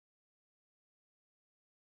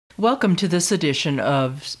Welcome to this edition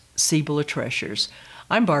of Cibola Treasures.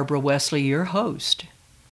 I'm Barbara Wesley, your host.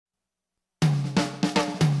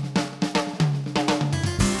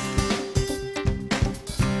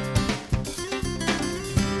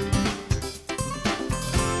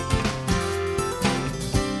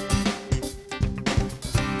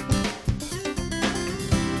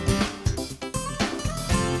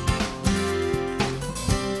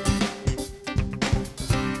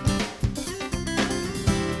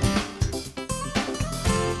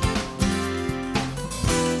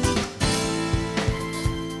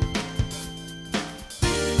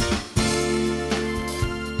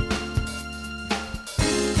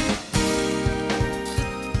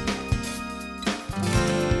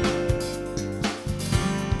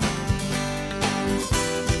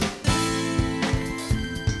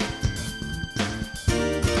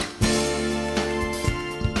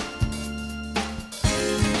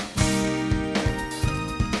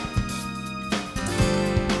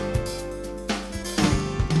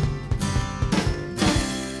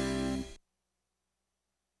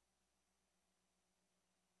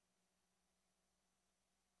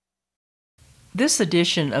 This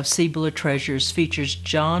edition of Cibola Treasures features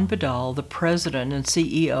John Badal, the president and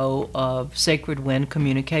CEO of Sacred Wind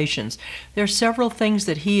Communications. There are several things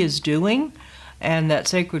that he is doing and that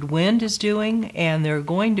Sacred Wind is doing, and there are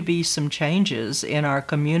going to be some changes in our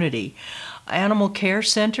community. Animal Care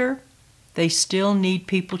Center, they still need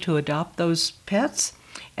people to adopt those pets.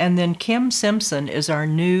 And then Kim Simpson is our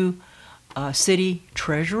new city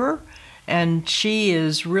treasurer. And she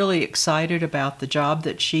is really excited about the job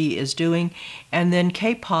that she is doing. And then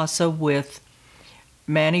Kay Pasa with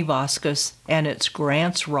Manny Vasquez and its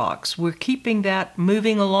Grants Rocks. We're keeping that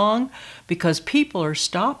moving along because people are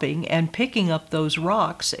stopping and picking up those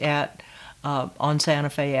rocks on Santa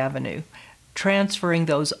Fe Avenue, transferring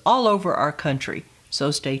those all over our country.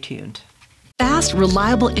 So stay tuned. Fast,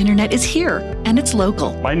 reliable internet is here, and it's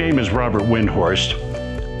local. My name is Robert Windhorst.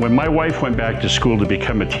 When my wife went back to school to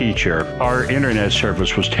become a teacher, our internet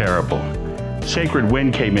service was terrible. Sacred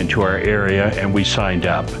Wind came into our area and we signed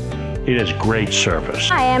up. It is great service.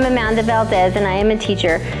 Hi, I'm Amanda Valdez and I am a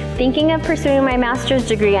teacher. Thinking of pursuing my master's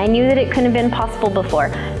degree, I knew that it couldn't have been possible before.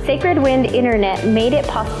 Sacred Wind Internet made it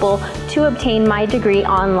possible to obtain my degree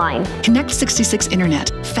online. Connect 66 Internet.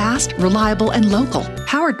 Fast, reliable, and local.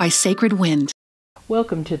 Powered by Sacred Wind.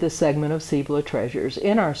 Welcome to this segment of Cibola Treasures.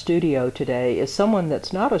 In our studio today is someone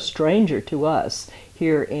that's not a stranger to us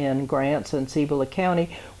here in Grants and Cibola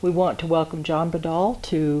County. We want to welcome John Badal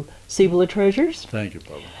to Cibola Treasures. Thank you,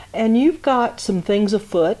 Barbara. And you've got some things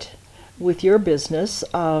afoot with your business,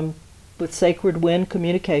 with Sacred Wind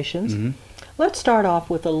Communications. Mm-hmm. Let's start off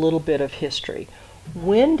with a little bit of history.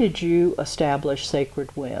 When did you establish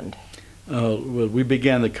Sacred Wind? Well, we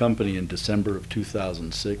began the company in December of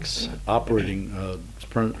 2006, operating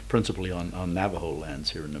principally on Navajo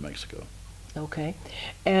lands here in New Mexico. Okay.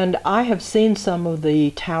 And I have seen some of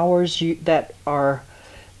the towers that are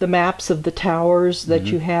the maps of the towers that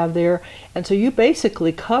you have there. And so you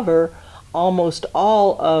basically cover almost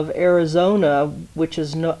all of Arizona, which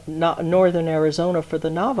is not northern Arizona for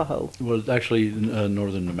the Navajo. Well, actually,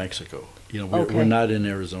 northern New Mexico. Okay. We're not in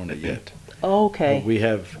Arizona yet. Okay.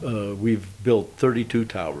 We've built 32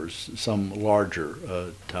 towers, some larger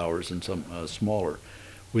towers and some smaller,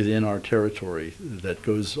 within our territory that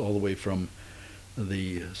goes all the way from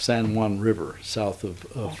the San Juan River south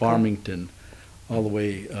of Farmington, all the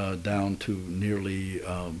way down to nearly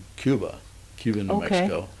Cuba, New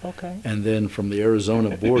Mexico. Okay. And then from the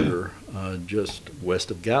Arizona border, just west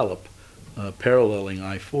of Gallup, paralleling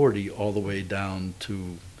I-40 all the way down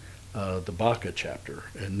to the Baca chapter,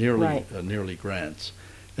 and nearly Grants.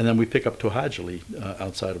 And then we pick up Tohajali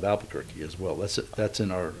outside of Albuquerque as well. That's in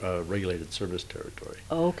our regulated service territory.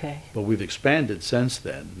 Okay. But we've expanded since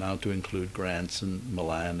then, now to include Grants and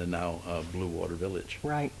Milan and now Blue Water Village.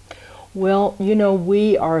 Right. Well,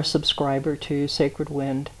 we are a subscriber to Sacred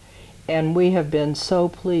Wind, and we have been so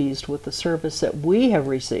pleased with the service that we have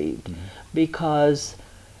received because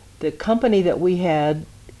the company that we had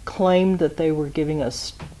claimed that they were giving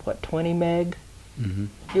us, 20 meg? Mm-hmm.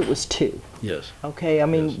 It was 2. Yes. Okay, I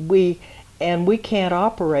mean, yes. we can't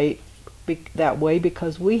operate that way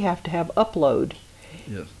because we have to have upload.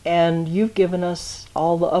 Yes. And you've given us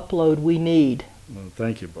all the upload we need. Well,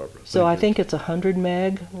 thank you, Barbara. So I think it's 100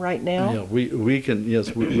 meg right now? Yeah, we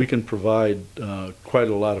can provide quite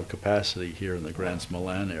a lot of capacity here in the Grants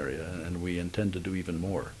Milan area, and we intend to do even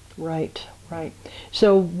more. Right.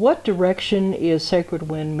 So what direction is Sacred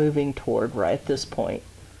Wind moving toward right at this point?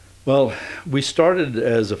 Well, we started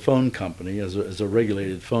as a phone company, as a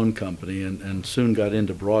regulated phone company, and soon got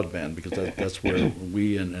into broadband because that's where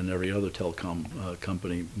we and every other telecom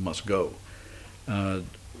company must go.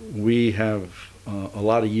 We have a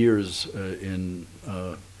lot of years in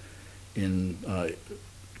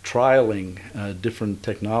trialing different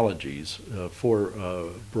technologies for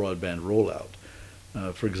broadband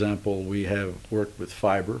rollout. For example, we have worked with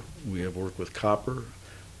fiber, we have worked with copper,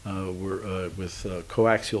 we're with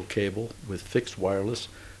coaxial cable, with fixed wireless.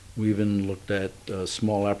 We even looked at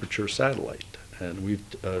small aperture satellite, and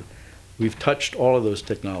we've touched all of those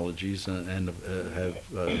technologies and have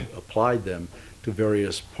applied them to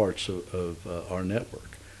various parts of our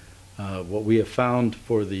network. What we have found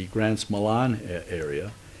for the Grants Milan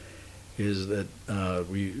area is that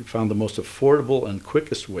we found the most affordable and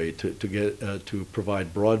quickest way to get to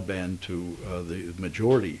provide broadband to the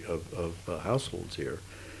majority of households here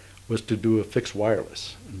was to do a fixed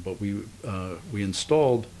wireless. But we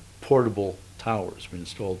installed portable towers. We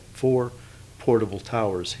installed 4 portable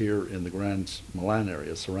towers here in the Grants Milan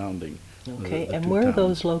area surrounding. Okay, the and 2 where are towns.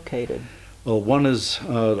 those located? Well, one is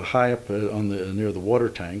high up on near the water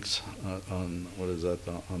tanks on what is that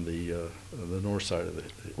on the north side of the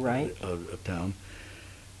Right. of town,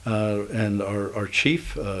 and our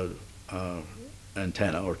chief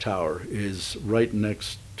antenna or tower is right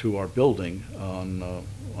next to our building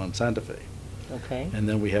on Santa Fe, Okay. and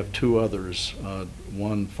then we have 2 others,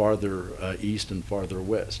 one farther east and farther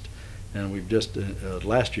west, and we've just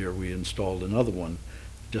last year we installed another one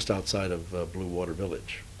just outside of Blue Water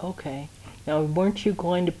Village. Okay. Now, weren't you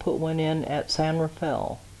going to put one in at San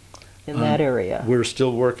Rafael, in that area? We're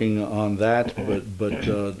still working on that, but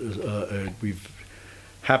we've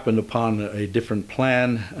happened upon a different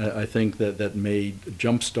plan. I think that may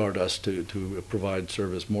jumpstart us to provide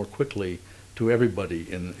service more quickly to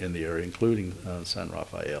everybody in the area, including San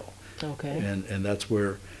Rafael. Okay. And that's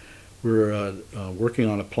where we're working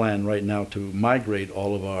on a plan right now to migrate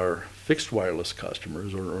all of our fixed wireless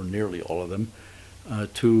customers, or nearly all of them,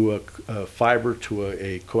 to fiber to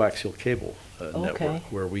a coaxial cable network,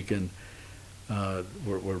 where we can,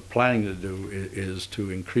 what we're planning to do is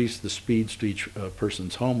to increase the speeds to each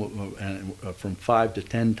person's home and from 5 to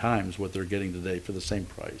 10 times what they're getting today for the same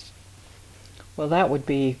price. Well, that would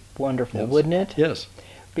be wonderful, Yes. wouldn't it? Yes.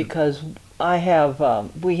 Because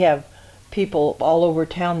we have people all over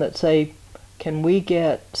town that say, can we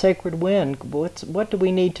get Sacred Wind? What do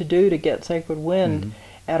we need to do to get Sacred Wind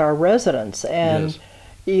at our residence? And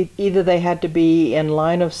either they had to be in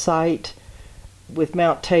line of sight with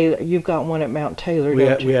Mount Taylor. You've got one at Mount Taylor,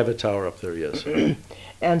 don't you? We have a tower up there, yes.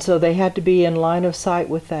 And so they had to be in line of sight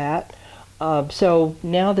with that. So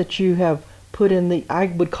now that you have put in I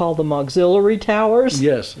would call them auxiliary towers.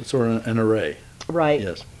 Yes, it's sort of an array. Right.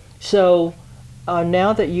 Yes. So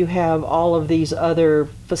now that you have all of these other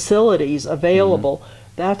facilities available,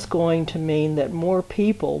 that's going to mean that more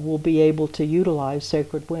people will be able to utilize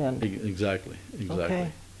Sacred Wind. Exactly.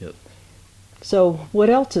 Okay. Yes. So what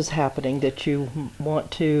else is happening that you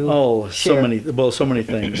want to share? So many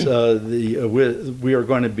things. We are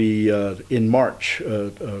going to be in March,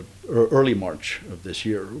 or early March of this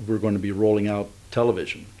year, we're going to be rolling out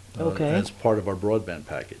television as part of our broadband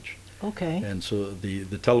package. Okay. And so the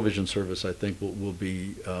television service, I think, will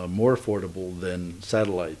be more affordable than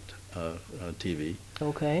satellite TV.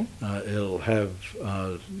 Okay. It'll have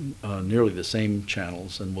nearly the same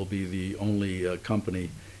channels, and will be the only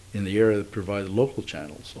company in the area that provide local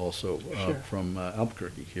channels also from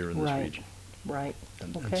Albuquerque here in this region. Right.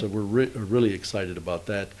 And so we're really excited about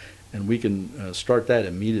that, and we can start that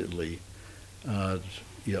immediately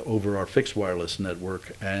over our fixed wireless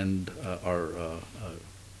network and our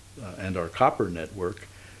copper network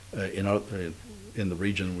in the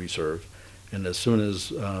region we serve. And as soon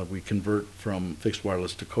as we convert from fixed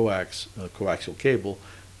wireless to coaxial cable,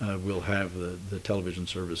 we'll have the television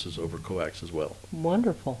services over coax as well.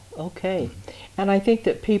 Wonderful. Okay. And I think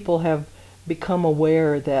that people have become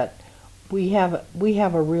aware that we have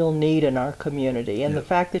a real need in our community, and the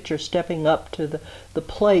fact that you're stepping up to the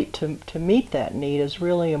plate to meet that need is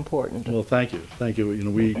really important. Well, thank you.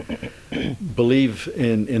 We believe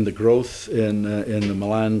in the growth in the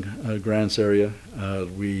Milan Grants area.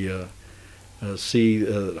 We see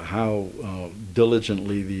how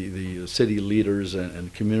diligently the city leaders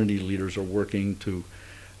and community leaders are working to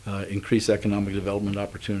increase economic development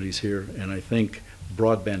opportunities here, and I think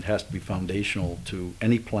broadband has to be foundational to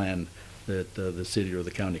any plan that the city or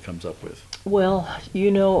the county comes up with. Well,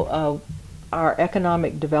 our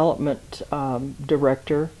economic development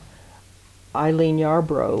director, Eileen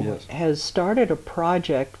Yarbrough, has started a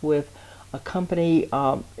project with a company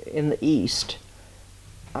in the east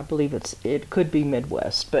I believe it could be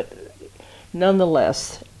Midwest, but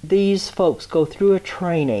nonetheless, these folks go through a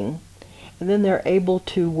training, and then they're able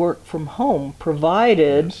to work from home,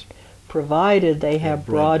 provided Yes. provided they have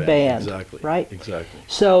broadband. Exactly. Right? Exactly.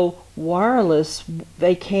 So wireless,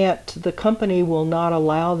 they can't. The company will not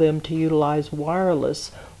allow them to utilize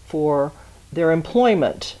wireless for their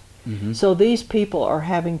employment. Mhm. So these people are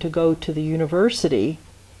having to go to the university,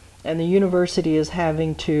 and the university is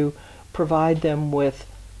having to provide them with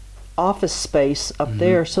office space up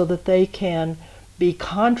there so that they can be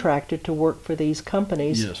contracted to work for these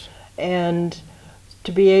companies. Yes. And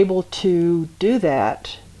to be able to do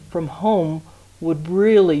that from home would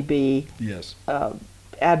really be Yes.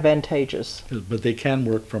 advantageous. But they can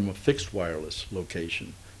work from a fixed wireless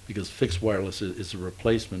location, because fixed wireless is a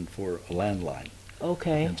replacement for a landline.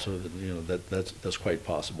 Okay. And so that, that's quite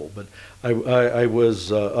possible. But I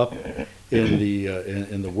was up in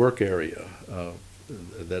the work area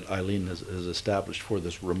that Eileen has established for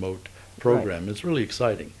this remote program. It's really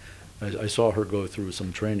exciting. I saw her go through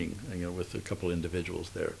some training, with a couple individuals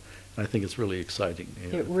there. I think it's really exciting.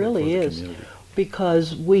 It for really the is, community.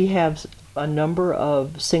 because we have a number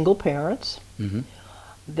of single parents. Mhm.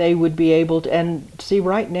 They would be able to, and see,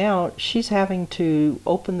 right now she's having to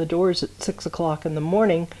open the doors at 6 o'clock in the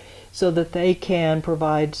morning so that they can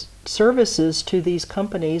provide services to these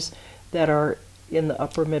companies that are in the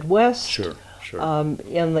upper Midwest, Sure, sure.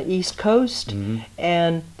 in the East Coast, Mhm.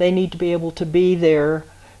 and they need to be able to be there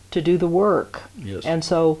to do the work. Yes. And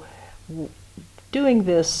so doing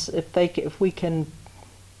this, if we can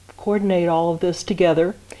coordinate all of this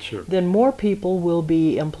together, Sure. then more people will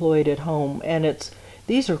be employed at home, and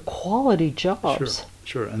these are quality jobs. Sure,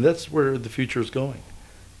 sure, and that's where the future is going.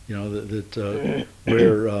 Where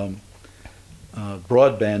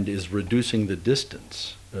broadband is reducing the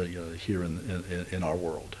distance, here in our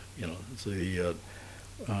world. So the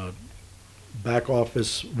back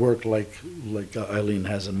office work, like Eileen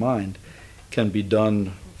has in mind, can be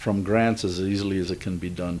done from grants as easily as it can be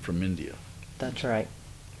done from India. That's right,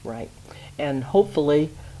 right. And hopefully,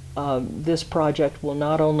 this project will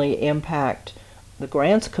not only impact the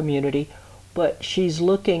grants community, but she's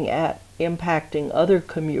looking at impacting other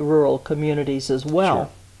rural communities as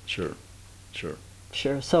well. Sure, sure.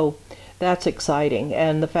 Sure. So that's exciting.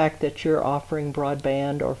 And the fact that you're offering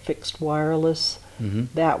broadband or fixed wireless, Mhm.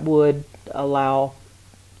 that would allow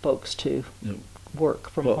folks to Yeah. work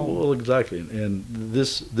from Well, home. well, exactly, and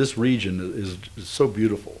this region is so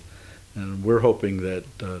beautiful, and we're hoping that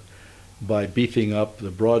by beefing up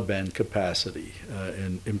the broadband capacity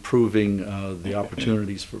and improving the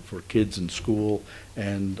opportunities for kids in school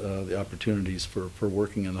and the opportunities for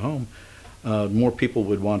working in the home, more people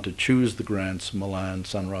would want to choose the Grants, Milan,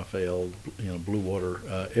 San Rafael, Blue Water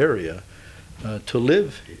area to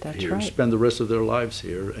live That's here, right. spend the rest of their lives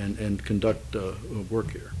here, and conduct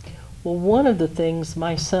work here. Well, one of the things,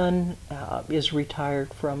 my son is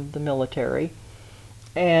retired from the military,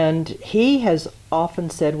 and he has often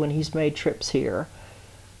said when he's made trips here,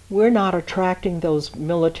 we're not attracting those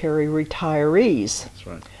military retirees. That's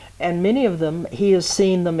right. And many of them, he has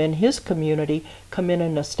seen them in his community come in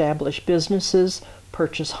and establish businesses,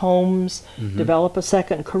 purchase homes, develop a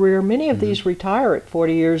second career. Many of these retire at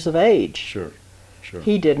 40 years of age. Sure, sure.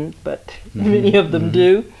 He didn't, but many of them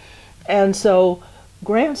do. And so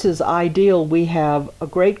Grants is ideal. We have a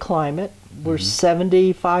great climate. We're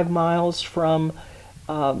 75 miles from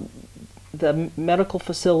the medical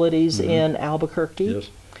facilities in Albuquerque. Yes.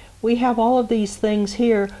 We have all of these things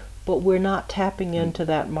here, but we're not tapping into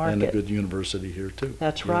that market. And a good university here, too.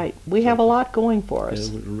 That's Yeah. right. We have a lot going for us.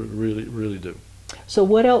 Yeah, we really, really do. So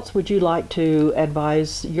what else would you like to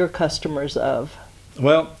advise your customers of?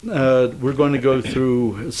 Well, we're going to go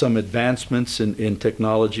through some advancements in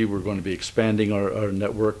technology. We're going to be expanding our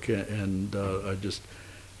network, and I just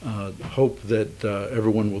hope that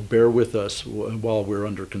everyone will bear with us while we're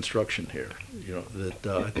under construction here.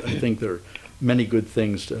 I think there are many good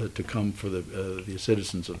things to come for the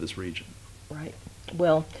citizens of this region. Right.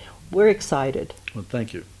 Well, we're excited. Well,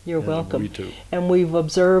 thank you. You're And welcome. We too. And we've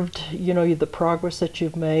observed, the progress that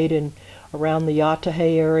you've made in around the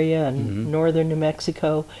Yatahé area and northern New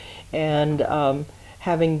Mexico, and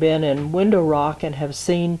having been in Window Rock and have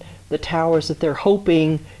seen the towers that they're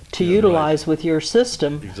hoping to Yeah, utilize with your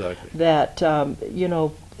system. Exactly. That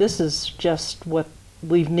this is just what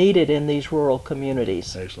we've needed in these rural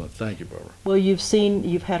communities. Excellent. Thank you, Barbara. Well,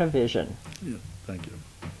 you've had a vision, Yeah, thank you.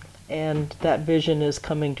 and that vision is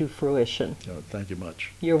coming to fruition. Thank you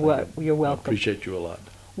much. You're Thank you. you're I welcome. appreciate you a lot.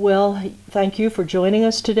 Well, thank you for joining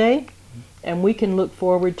us today, and we can look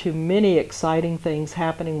forward to many exciting things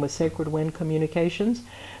happening with Sacred Wind Communications.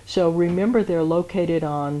 So remember, they're located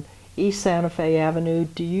on East Santa Fe Avenue.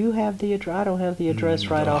 Do you have the address? I don't have the address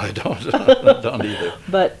right No, off. I don't. I don't either.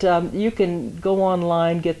 But you can go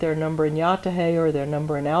online, get their number in Yatahe or their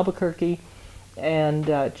number in Albuquerque, and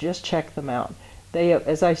just check them out. They have,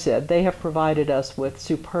 as I said, they have provided us with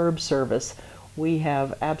superb service. We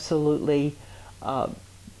have absolutely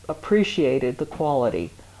appreciated the quality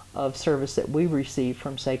of service that we receive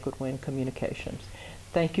from Sacred Wind Communications.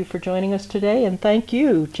 Thank you for joining us today, and thank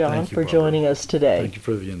you, John, Thank you, for Barbara. joining us today. Thank you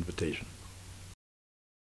for the invitation.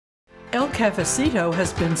 El Cafecito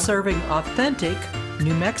has been serving authentic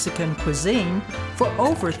New Mexican cuisine for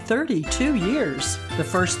over 32 years. The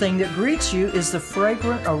first thing that greets you is the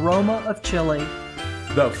fragrant aroma of chili.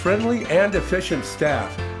 The friendly and efficient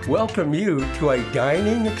staff welcome you to a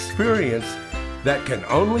dining experience that can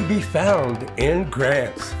only be found in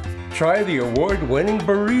Grants. Try the award-winning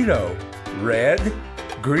burrito, red,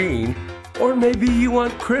 green, or maybe you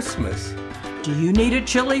want Christmas. Do you need a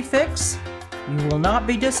chili fix? You will not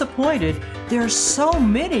be disappointed. There's so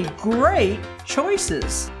many great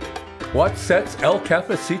choices. What sets El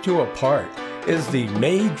Cafecito apart is the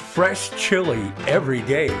made fresh chili every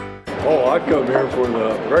day. Oh, I come here for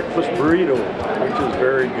the breakfast burrito, which is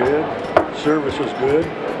very good. Service is good,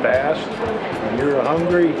 fast. When you're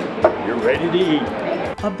hungry, you're ready to eat.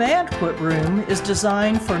 A banquet room is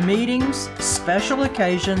designed for meetings, special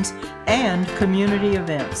occasions, and community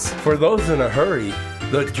events. For those in a hurry,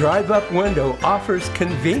 the drive-up window offers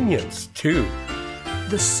convenience too.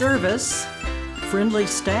 The service, friendly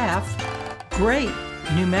staff, great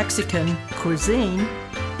New Mexican cuisine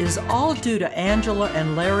is all due to Angela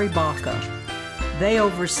and Larry Baca. They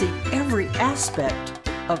oversee every aspect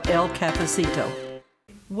of El Cafecito.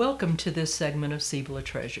 Welcome to this segment of Cibola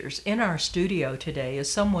Treasures. In our studio today is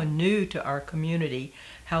someone new to our community.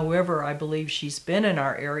 However, I believe she's been in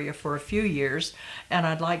our area for a few years, and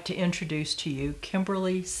I'd like to introduce to you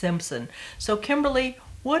Kimberly Simpson. So Kimberly,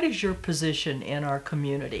 what is your position in our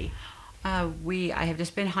community? I have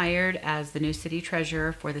just been hired as the new city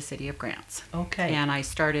treasurer for the city of Grants. Okay. And I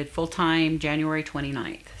started full-time January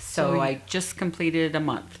 29th. So I just completed a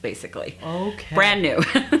month, basically. Okay. Brand new.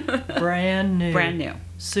 Brand new. Brand new.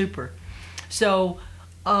 Super. So,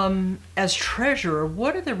 as treasurer,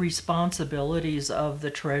 what are the responsibilities of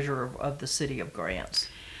the treasurer of the city of Grants?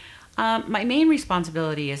 My main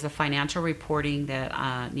responsibility is the financial reporting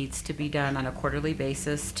that needs to be done on a quarterly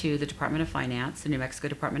basis to the Department of Finance, the New Mexico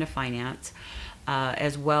Department of Finance,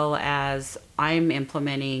 as well as I'm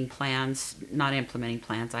implementing plans, not implementing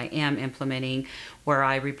plans, I am implementing where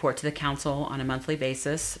I report to the council on a monthly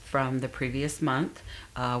basis from the previous month,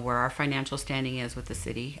 where our financial standing is with the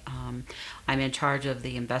city. I'm in charge of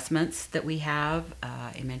the investments that we have.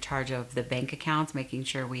 I'm in charge of the bank accounts, making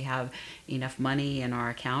sure we have enough money in our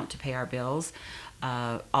account to pay our bills.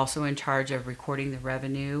 Also in charge of recording the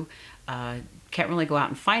revenue. Can't really go out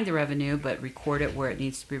and find the revenue, but record it where it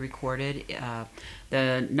needs to be recorded.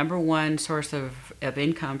 The number one source of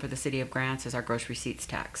income for the city of Grants is our gross receipts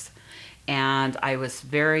tax. And I was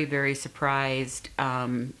very, very surprised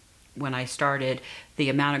when I started the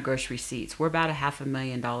amount of gross receipts. We're about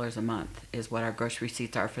 $500,000 a month is what our gross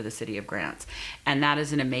receipts are for the city of Grants. And that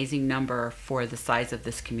is an amazing number for the size of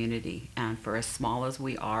this community and for as small as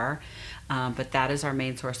we are. But that is our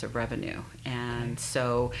main source of revenue. And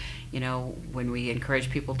so, you know, when we encourage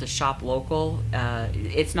people to shop local,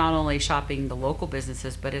 it's not only shopping the local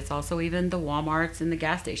businesses, but it's also even the Walmarts and the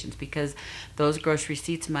gas stations, because those gross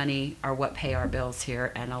receipts money are what pay our bills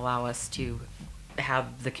here and allow us to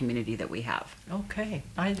have the community that we have. Okay.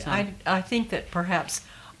 I think that perhaps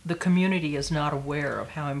the community is not aware of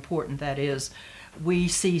how important that is. We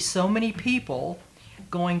see so many people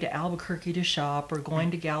going to Albuquerque to shop, or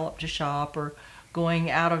going to Gallup to shop, or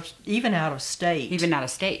going even out of state. Even out of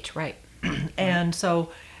state, right. And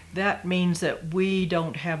so that means that we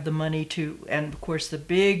don't have the money to, and of course the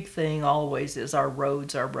big thing always is our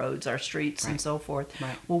roads, our streets, Right. and so forth.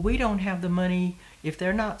 Right. Well, we don't have the money. If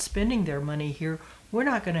they're not spending their money here, we're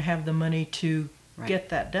not going to have the money to Right. get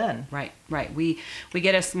that done. Right. We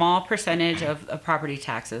get a small percentage of property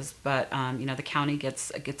taxes, but you know, the county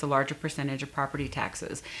gets a larger percentage of property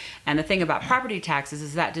taxes. And the thing about property taxes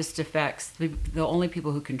is that just affects the only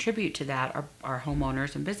people who contribute to that are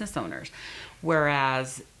homeowners and business owners,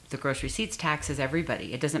 whereas the gross receipts tax is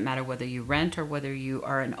everybody. It doesn't matter whether you rent or whether you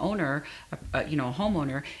are an owner, a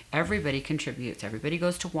homeowner. Everybody contributes. Everybody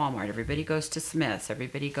goes to Walmart. Everybody goes to Smith's.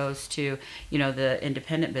 Everybody goes to, the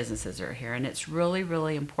independent businesses are here. And it's really,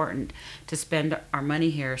 really important to spend our money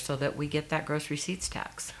here so that we get that gross receipts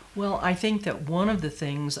tax. Well, I think that one of the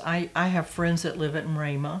things, I have friends that live in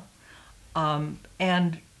Rama,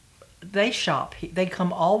 and they shop. They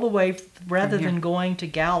come all the way, rather than going to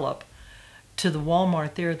Gallup to the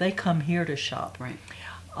Walmart there, they come here to shop. Right.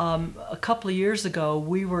 A couple of years ago,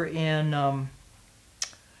 we were in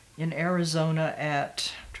Arizona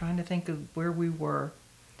at, I'm trying to think of where we were.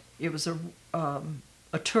 It was a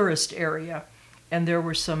tourist area, and there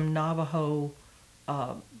were some Navajo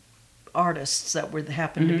artists that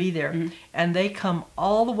happened to be there, and they come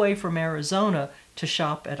all the way from Arizona to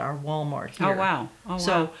shop at our Walmart here. Oh, wow. Oh,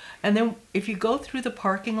 so, wow. and then if you go through the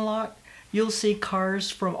parking lot, you'll see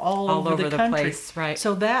cars from all over the country. Place, right.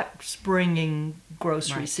 So that's bringing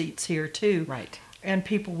grocery Right. receipts here too. Right. And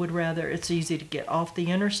people would rather, it's easy to get off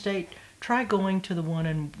the interstate. Try going to the one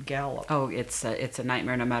in Gallup. Oh, it's a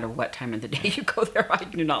nightmare no matter what time of the day you go there. I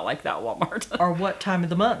do not like that Walmart. Or what time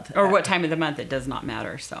of the month. Or what time of the month, it does not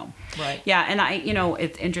matter. So, Right. yeah, and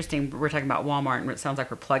it's interesting. We're talking about Walmart, and it sounds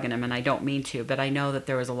like we're plugging them, and I don't mean to, but I know that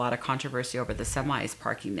there was a lot of controversy over the semis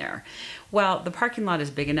parking there. Well, the parking lot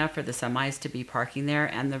is big enough for the semis to be parking there,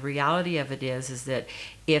 and the reality of it is that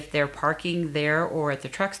if they're parking there or at the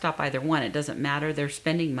truck stop, either one, it doesn't matter. They're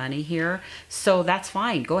spending money here, so that's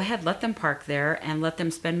fine. Go ahead, let them park there and let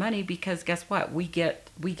them spend money, because guess what? We get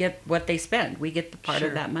what they spend. We get the part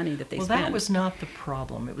of that money that they spend. Well, that was not the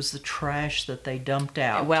problem. It was the trash that they dumped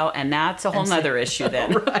out. Well, and that's a whole nother issue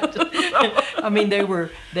then. Right. I mean, they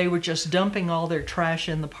were just dumping all their trash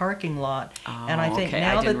in the parking lot, and I think okay.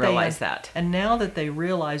 now I didn't that realize that. And now that they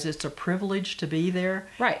realize it's a privilege to be there,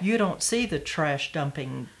 right? You don't see the trash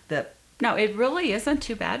dumping that. No, it really isn't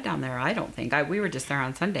too bad down there, I don't think. We were just there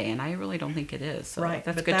on Sunday, and I really don't think it is. So right.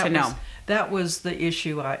 That's But good to know. That was the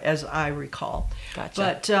issue, as I recall.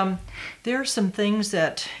 Gotcha. But there are some things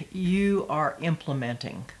that you are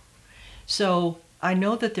implementing. So I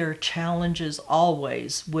know that there are challenges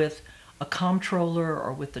always with a comptroller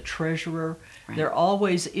or with the treasurer. Right. There are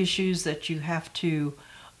always issues that you have to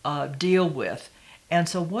deal with. And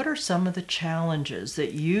so what are some of the challenges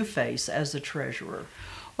that you face as the treasurer?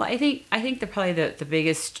 Well, I think probably the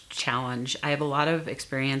biggest challenge, I have a lot of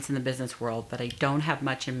experience in the business world, but I don't have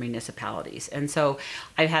much in municipalities. And so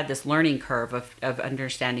I've had this learning curve of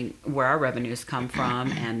understanding where our revenues come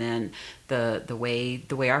from, and then the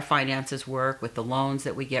way our finances work with the loans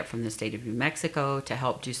that we get from the state of New Mexico to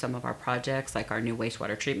help do some of our projects, like our new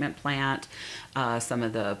wastewater treatment plant, some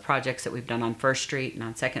of the projects that we've done on First Street and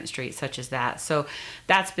on Second Street, such as that. So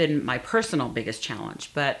that's been my personal biggest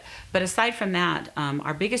challenge. But aside from that,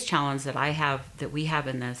 our biggest challenge that we have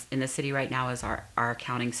in the city right now is our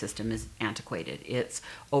accounting system is antiquated. It's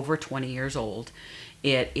over 20 years old.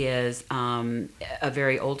 It is a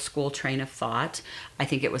very old school train of thought. I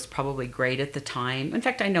think it was probably great at the time. In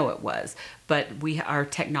fact, I know it was. But our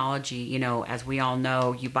technology, as we all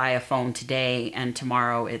know, you buy a phone today and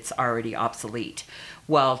tomorrow it's already obsolete.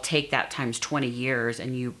 Well, take that times 20 years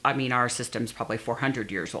and our system's probably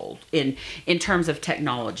 400 years old in terms of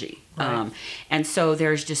technology. Right. And so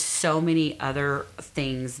there's just so many other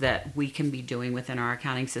things that we can be doing within our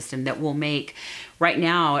accounting system that will make, right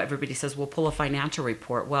now, everybody says, we'll pull a financial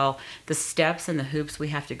report. Well, the steps and the hoops we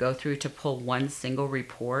have to go through to pull one single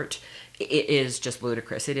report, it is just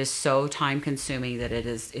ludicrous. It is so time consuming that it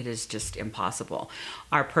is just impossible.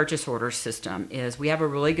 Our purchase order system we have a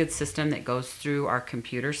really good system that goes through our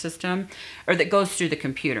computer system, or that goes through the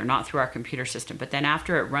computer, not through our computer system. But then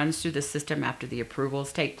after it runs through the system, after the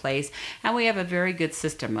approvals take place, and we have a very good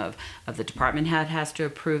system of the department head has to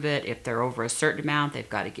approve it. If they're over a certain amount, they've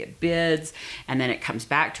got to get bids, and then it comes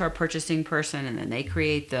back to our purchasing person, and then they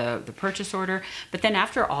create the purchase order. But then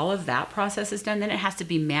after all of that process is done, then it has to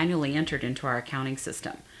be manually entered into our accounting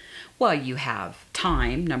system. Well, you have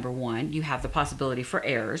time, number one. You have the possibility for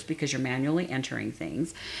errors because you're manually entering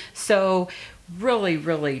things. So really,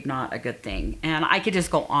 really not a good thing. And I could just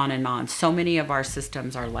go on and on. So many of our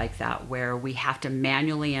systems are like that, where we have to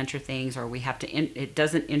manually enter things, or we have to, it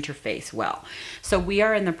doesn't interface well. So we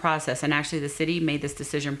are in the process, and actually the city made this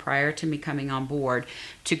decision prior to me coming on board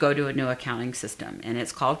to go to a new accounting system. And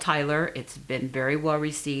it's called Tyler. It's been very well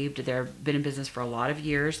received. They've been in business for a lot of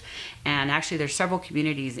years. And actually there's several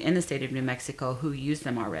communities in the state of New Mexico who use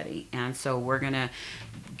them already. And so we're going to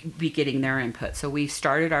be getting their input. So we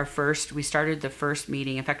started the first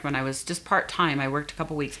meeting. In fact, when I was just part-time, I worked a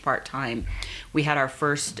couple weeks part-time, we had our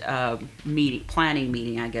first planning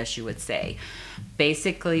meeting, I guess you would say.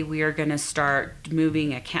 Basically, we are going to start we're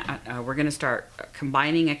going to start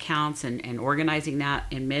combining accounts and organizing that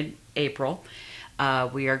in mid-April.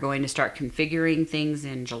 We are going to start configuring things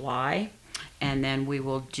in July. And then we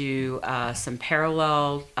will do some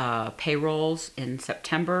parallel payrolls in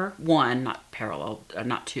September 1, not parallel,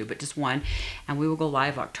 not two, but just one, and we will go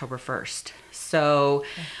live October 1st. So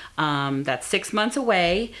that's 6 months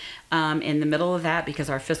away. In the middle of that, because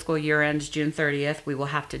our fiscal year ends June 30th, we will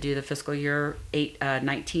have to do the fiscal year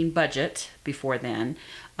 19 budget before then.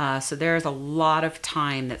 So there's a lot of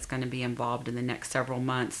time that's going to be involved in the next several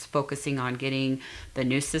months, focusing on getting the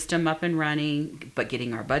new system up and running, but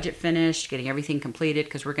getting our budget finished, getting everything completed,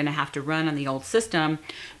 because we're going to have to run on the old system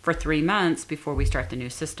for 3 months before we start the new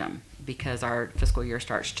system, because our fiscal year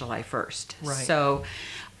starts July 1st. Right. So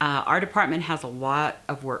our department has a lot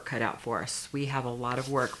of work cut out for us. We have a lot of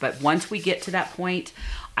work, but once we get to that point,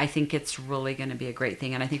 I think it's really going to be a great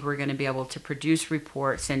thing. And I think we're going to be able to produce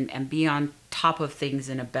reports and be on top of things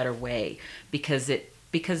in a better way, because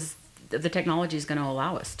the technology is going to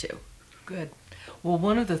allow us to. Good. Well,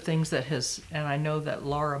 one of the things that has, and I know that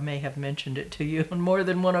Laura may have mentioned it to you on more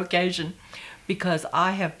than one occasion, because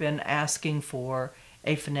I have been asking for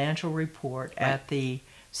a financial report at the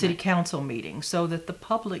city council meeting so that the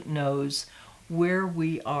public knows where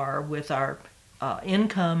we are with our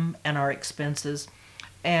income and our expenses,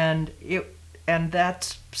 and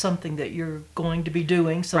that's something that you're going to be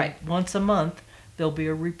doing. So once a month there'll be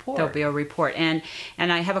a report. There'll be a report, and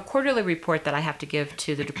I have a quarterly report that I have to give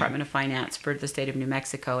to the Department of Finance for the state of New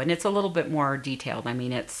Mexico, and it's a little bit more detailed. I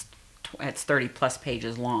mean, it's 30 plus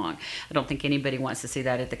pages long. I don't think anybody wants to see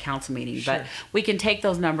that at the council meeting, but we can take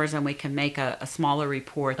those numbers and we can make a smaller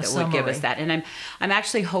report that would give us that. And I'm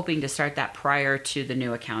actually hoping to start that prior to the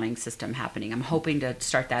new accounting system happening. I'm hoping to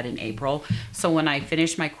start that in April. So when I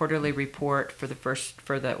finish my quarterly report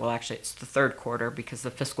actually it's the third quarter, because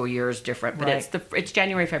the fiscal year is different, but it's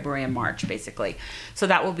January, February, and March basically. So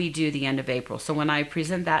that will be due the end of April. So when I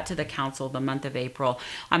present that to the council the month of April,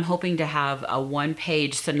 I'm hoping to have a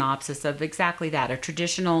 1-page synopsis of exactly that, a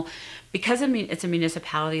traditional, because it's a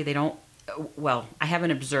municipality, I haven't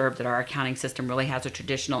observed that our accounting system really has a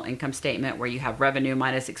traditional income statement where you have revenue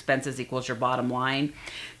minus expenses equals your bottom line.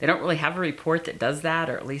 They don't really have a report that does that,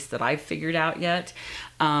 or at least that I've figured out yet.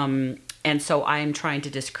 And so I'm trying to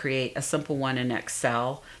just create a simple one in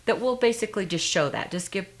Excel that will basically just show that,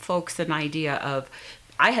 just give folks an idea of,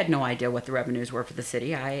 I had no idea what the revenues were for the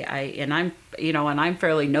city. I'm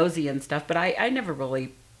fairly nosy and stuff, but I never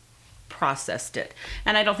really processed it.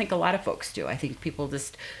 And I don't think a lot of folks do. I think people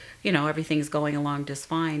just, everything's going along just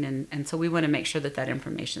fine. And so we want to make sure that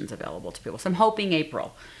information is available to people. So I'm hoping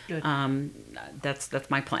April. Good. That's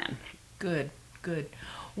my plan. Good.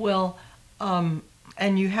 Well,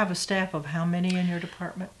 and you have a staff of how many in your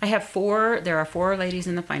department? I have 4. There are 4 ladies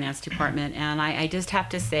in the finance department, and I just have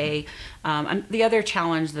to say, the other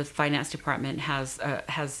challenge the finance department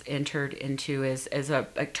has entered into is a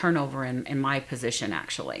turnover in my position,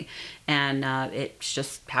 actually, and it's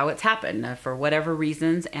just how it's happened for whatever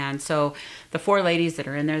reasons. And so the 4 ladies that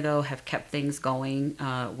are in there, though, have kept things going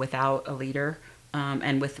without a leader.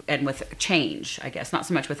 And with change, I guess, not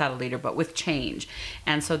so much without a leader, but with change.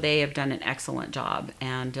 And so they have done an excellent job,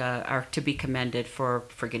 and are to be commended for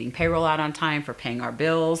getting payroll out on time, for paying our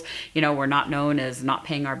bills. We're not known as not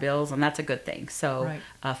paying our bills, and that's a good thing. So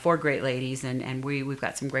 4 great ladies, and we've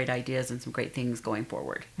got some great ideas and some great things going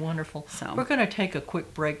forward. Wonderful. So we're going to take a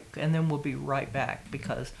quick break, and then we'll be right back,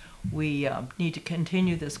 because we need to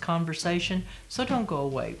continue this conversation. So don't go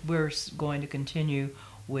away. We're going to continue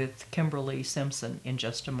with Kimberly Simpson in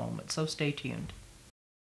just a moment, so stay tuned.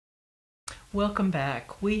 Welcome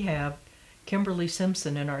back. We have Kimberly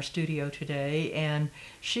Simpson in our studio today, and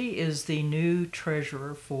she is the new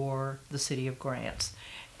treasurer for the City of Grants.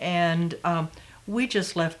 And we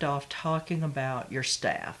just left off talking about your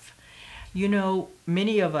staff.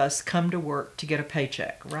 Many of us come to work to get a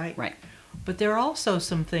paycheck, right? Right. But there are also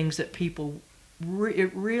some things that people,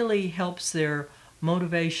 it really helps their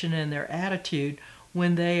motivation and their attitude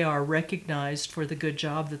when they are recognized for the good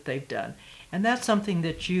job that they've done. And that's something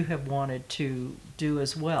that you have wanted to do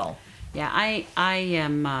as well. Yeah, I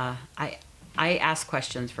ask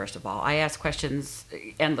questions, first of all. I ask questions,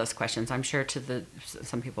 endless questions. I'm sure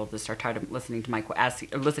some people just are tired of listening to my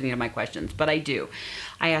questions, but I do.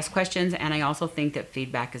 I ask questions, and I also think that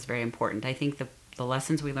feedback is very important. I think the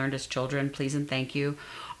lessons we learned as children, please and thank you,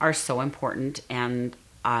 are so important, and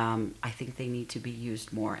I think they need to be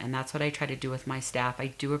used more, and that's what I try to do with my staff. I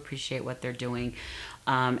do appreciate what they're doing,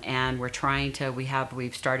 and we're trying to.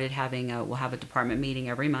 We've started having we'll have a department meeting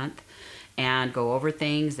every month, and go over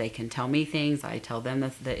things. They can tell me things. I tell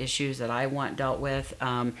them the issues that I want dealt with,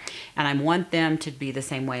 and I want them to be the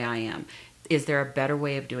same way I am. Is there a better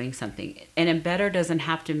way of doing something? And better doesn't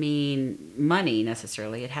have to mean money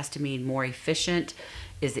necessarily. It has to mean more efficient.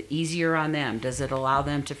 Is it easier on them? Does it allow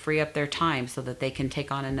them to free up their time so that they can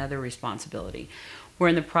take on another responsibility? We're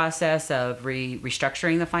in the process of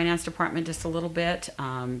restructuring the finance department just a little bit,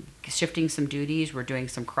 shifting some duties. We're doing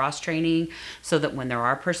some cross-training so that when there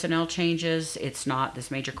are personnel changes, it's not this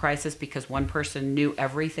major crisis because one person knew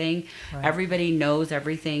everything. Right. Everybody knows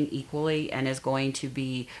everything equally and is going to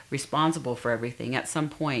be responsible for everything at some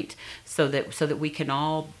point, so that we can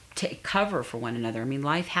all take cover for one another. I mean,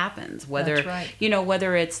 life happens. Whether That's right.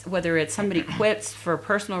 whether it's somebody quits for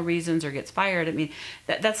personal reasons or gets fired. I mean,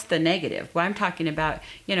 that's the negative. What I'm talking about,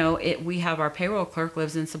 we have our payroll clerk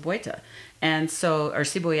lives in Cibola, and so, or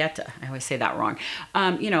Cibola. I always say that wrong.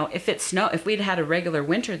 If we'd had a regular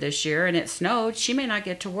winter this year and it snowed, she may not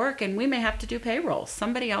get to work, and we may have to do payroll.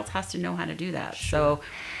 Somebody else has to know how to do that. Sure. So.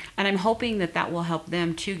 And I'm hoping that will help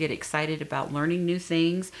them too get excited about learning new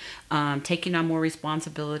things, taking on more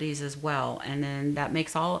responsibilities as well. And then that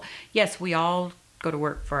makes we all go to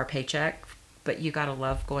work for our paycheck, but you got to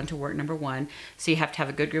love going to work, number one. So you have to have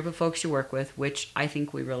a good group of folks you work with, which I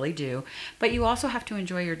think we really do. But you also have to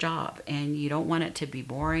enjoy your job, and you don't want it to be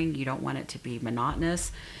boring. You don't want it to be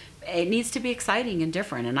monotonous. It needs to be exciting and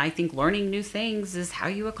different, and I think learning new things is how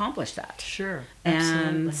you accomplish that. Sure, absolutely.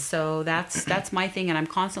 And so that's my thing, and I'm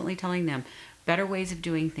constantly telling them better ways of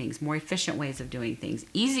doing things, more efficient ways of doing things,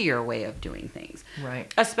 easier way of doing things.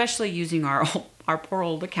 Right. Especially using our poor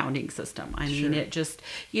old accounting system. I mean, it just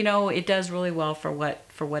it does really well for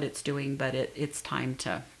what it's doing, but it's time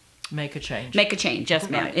to make a change. Make a change,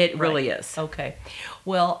 yes, ma'am. Right, It really right. is. Okay.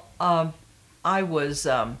 Well, I was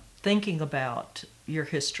thinking about your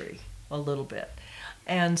history a little bit.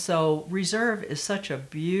 And so Reserve is such a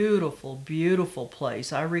beautiful, beautiful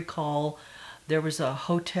place. I recall there was a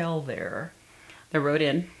hotel there. The Road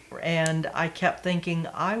Inn. And I kept thinking,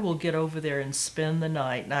 I will get over there and spend the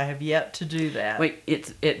night, and I have yet to do that. Wait,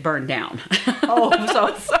 it burned down. Oh,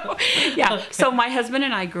 so yeah. Okay. So my husband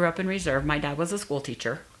and I grew up in Reserve. My dad was a school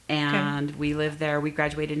teacher. And we lived there. We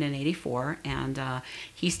graduated in '84, and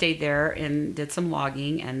he stayed there and did some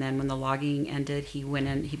logging. And then when the logging ended, he went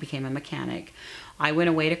and he became a mechanic. I went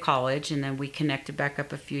away to college, and then we connected back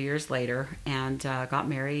up a few years later and got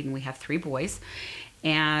married, and we have 3 boys.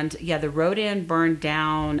 And yeah, the Road Inn burned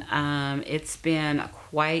down. It's been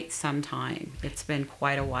quite some time. It's been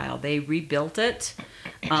quite a while. They rebuilt it,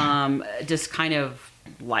 just kind of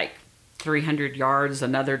like 300 yards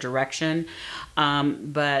another direction,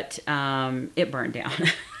 but it burned down.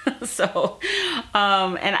 So,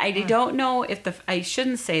 and I don't know if I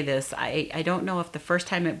shouldn't say this. I don't know if the first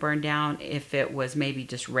time it burned down, if it was maybe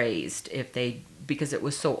just raised, because it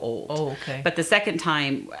was so old. Oh, okay. But the second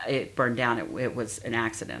time it burned down, it was an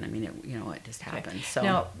accident. I mean, it just happened. Okay. So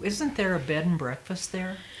now, isn't there a bed and breakfast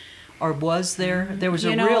there? Or was there? There was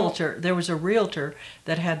a realtor. There was a realtor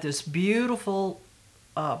that had this beautiful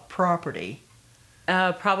property.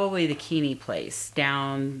 Probably the Keeney place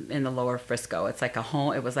down in the Lower Frisco. It's like a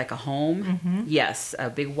home. It was like a home. Mm-hmm. Yes, a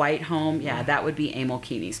big white home. Yeah, that would be Emil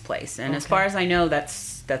Keeney's place. And as far as I know,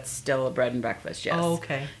 that's still a bread and breakfast. Yes. Oh,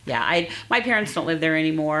 okay. Yeah, my parents don't live there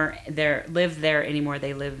anymore. They live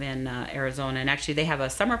in Arizona, and actually they have a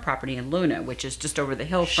summer property in Luna, which is just over the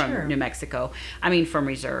hill from New Mexico. I mean, from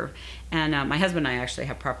Reserve. And my husband and I actually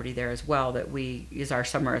have property there as well that we use our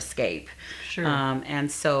summer escape. Sure. And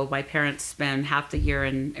so my parents spend half the year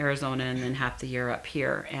in Arizona and then half the year up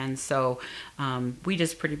here. And so we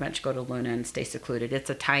just pretty much go to Luna and stay secluded. It's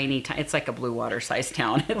a tiny, it's like a Blue Water sized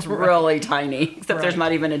town. It's really tiny, except there's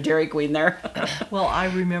not even a Dairy Queen there. Well, I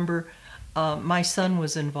remember my son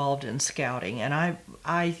was involved in scouting, and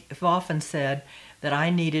I've often said that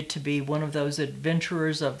I needed to be one of those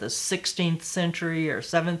adventurers of the 16th century or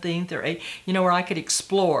 17th or 8th, where I could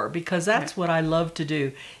explore, because that's what I love to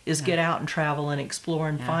do, is get out and travel and explore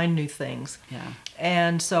and find new things. Yeah.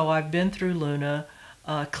 And so I've been through Luna,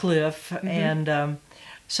 Cliff, and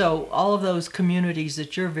so all of those communities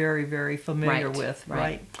that you're very, very familiar with,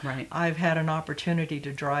 right? I've had an opportunity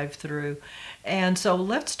to drive through. And so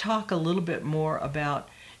let's talk a little bit more about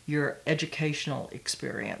your educational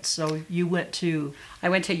experience. So you went to... I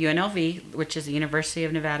went to UNLV, which is the University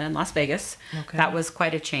of Nevada in Las Vegas. Okay. That was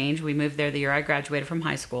quite a change. We moved there the year I graduated from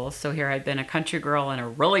high school. So here I'd been a country girl in a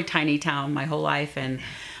really tiny town my whole life, and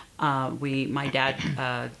my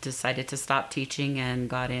dad decided to stop teaching and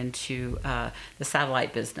got into the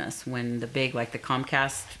satellite business when the big, like the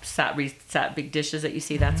Comcast sat big dishes that you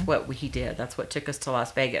see. That's what he did. That's what took us to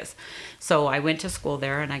Las Vegas. So I went to school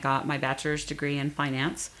there and I got my bachelor's degree in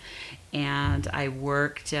finance. And I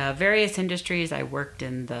worked various industries. I worked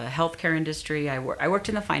in the healthcare industry. I worked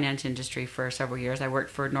in the finance industry for several years. I worked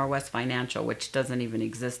for Norwest Financial, which doesn't even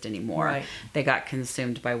exist anymore. Right. They got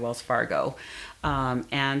consumed by Wells Fargo.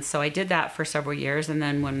 And so I did that for several years. And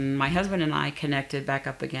then when my husband and I connected back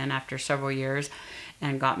up again after several years,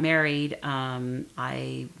 and got married, when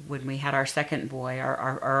we had our second boy,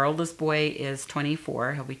 our oldest boy is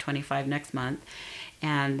 24. He'll be 25 next month.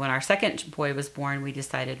 And when our second boy was born, we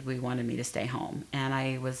decided we wanted me to stay home. And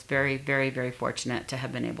I was very, very, very fortunate to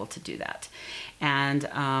have been able to do that. And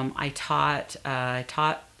I taught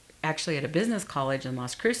actually at a business college in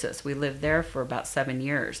Las Cruces. We lived there for about 7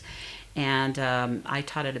 years. And I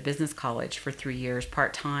taught at a business college for 3 years,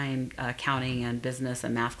 part-time, accounting and business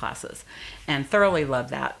and math classes, and thoroughly loved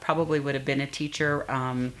that. Probably would have been a teacher,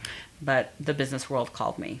 but the business world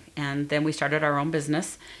called me. And then we started our own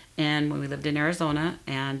business, and when we lived in Arizona,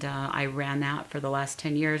 and I ran that for the last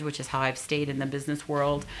 10 years, which is how I've stayed in the business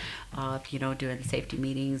world, doing safety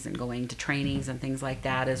meetings and going to trainings and things like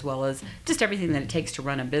that, as well as just everything that it takes to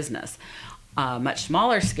run a business. Much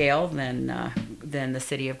smaller scale than the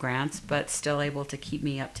city of Grants, but still able to keep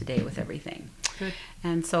me up to date with everything. Good.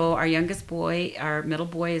 And so our middle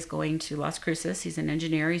boy is going to Las Cruces. He's an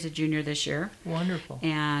engineer. He's a junior this year. Wonderful.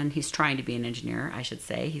 And he's trying to be an engineer, I should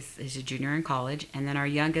say. He's a junior in college. And then our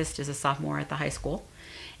youngest is a sophomore at the high school.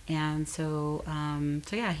 And so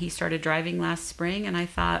he started driving last spring, and I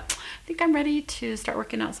thought, I think I'm ready to start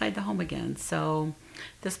working outside the home again. So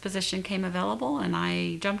this position came available, and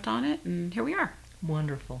I jumped on it, and here we are.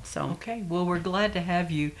 Wonderful. So okay, well, we're glad to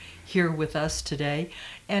have you here with us today.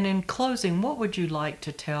 And in closing, what would you like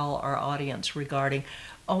to tell our audience regarding?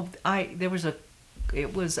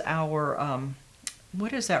 It was our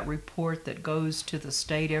what is that report that goes to the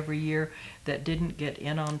state every year that didn't get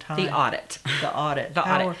in on time? The audit. The audit.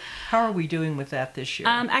 Audit. How are we doing with that this year?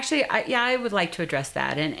 Actually, I would like to address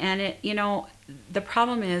that. And it, the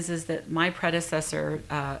problem is that my predecessor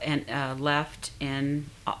left in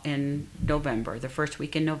November, the first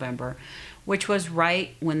week in November, which was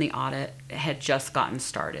right when the audit had just gotten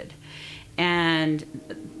started. And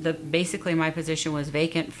basically my position was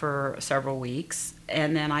vacant for several weeks,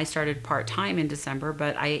 and then I started part-time in December,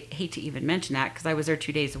 but I hate to even mention that because I was there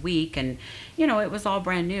 2 days a week, and it was all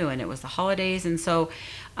brand new, and it was the holidays, and so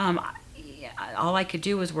all I could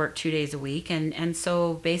do was work 2 days a week, and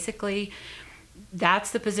so basically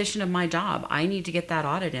that's the position of my job. I need to get that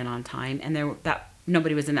audit in on time, and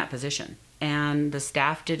nobody was in that position, and the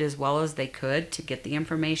staff did as well as they could to get the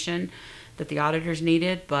information that the auditors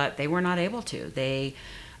needed, but they were not able to.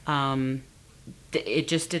 It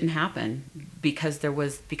just didn't happen because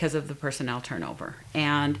of the personnel turnover.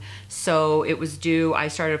 And so it was due, I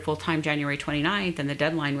started full-time January 29th, and the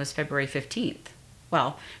deadline was February 15th.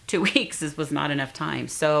 Well, 2 weeks was not enough time.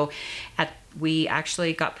 So we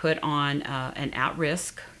actually got put on an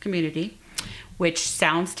at-risk community, which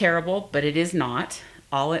sounds terrible, but it is not.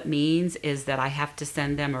 All it means is that I have to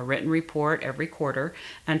send them a written report every quarter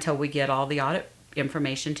until we get all the audit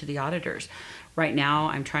information to the auditors. Right now,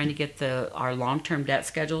 I'm trying to get our long-term debt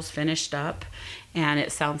schedules finished up, and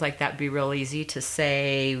it sounds like that'd be real easy to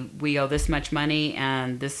say we owe this much money,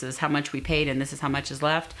 and this is how much we paid, and this is how much is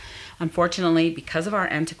left. Unfortunately, because of our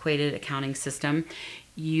antiquated accounting system,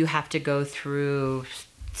 you have to go through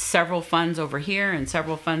several funds over here and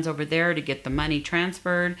several funds over there to get the money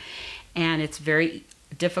transferred, and it's very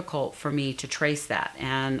difficult for me to trace that.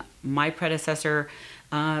 And my predecessor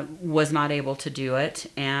was not able to do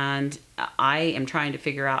it, and I am trying to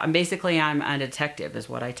figure out. I'm a detective, is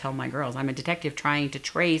what I tell my girls. I'm a detective trying to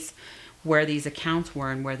trace where these accounts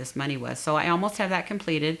were and where this money was. So I almost have that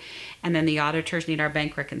completed, and then the auditors need our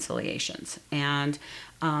bank reconciliations, and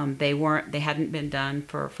they hadn't been done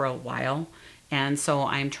for a while. And so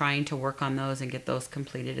I'm trying to work on those and get those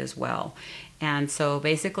completed as well. And so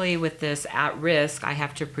basically with this at risk, I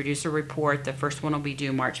have to produce a report. The first one will be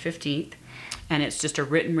due March 15th. And it's just a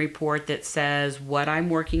written report that says what I'm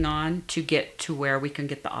working on to get to where we can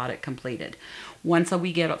get the audit completed. Once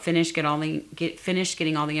we get finished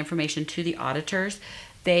getting all the information to the auditors,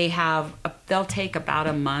 they'll take about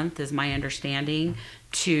a month, is my understanding,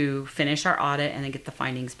 to finish our audit and then get the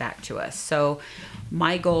findings back to us. So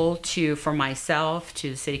my goal for myself,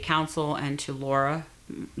 to the city council, and to Laura,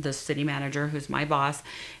 the city manager, who's my boss,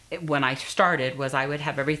 when I started, was I would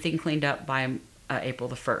have everything cleaned up by April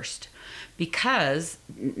the 1st.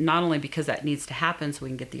 Not only because that needs to happen so we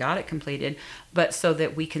can get the audit completed, but so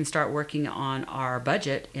that we can start working on our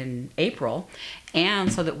budget in April,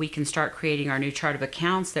 and so that we can start creating our new chart of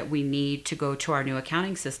accounts that we need to go to our new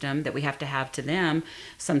accounting system that we have to have to them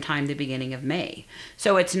sometime the beginning of May.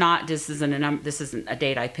 So it's not, this isn't a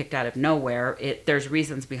date I picked out of nowhere. There's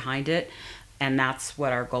reasons behind it, and that's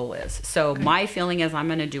what our goal is. So my feeling is I'm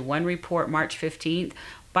going to do one report March 15th.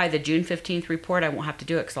 By the June 15th report, I won't have to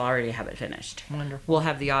do it because I'll already have it finished. Wonderful. We'll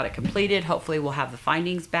have the audit completed. Hopefully we'll have the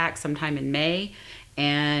findings back sometime in May,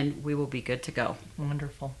 and we will be good to go.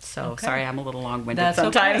 Wonderful. So Okay. sorry, I'm a little long-winded That's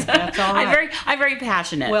sometimes. okay. That's all right. I'm very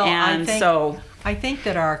passionate, Well, and I think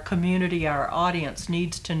that our community, our audience,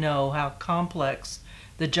 needs to know how complex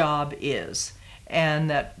the job is, and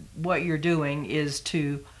that what you're doing is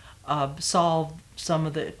to solve some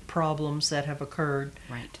of the problems that have occurred,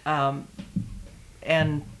 right.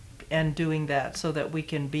 And doing that so that we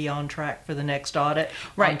can be on track for the next audit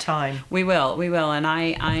on time. We will, and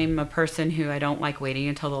I'm a person who I don't like waiting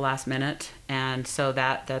until the last minute, and so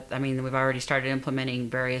that I mean, we've already started implementing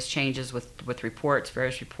various changes with reports,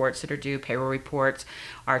 various reports that are due, payroll reports,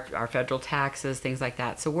 our federal taxes, things like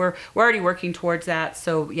that. So we're already working towards that.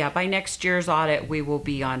 So yeah, by next year's audit, we will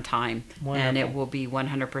be on time. Wonderful. And it will be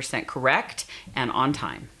 100% correct and on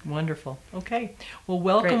time. Wonderful. Okay. Well,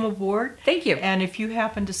 welcome Great. aboard. Thank you. And if you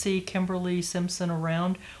happen to see Kimberly Simpson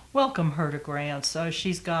around, welcome her to Grants.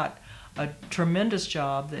 She's got a tremendous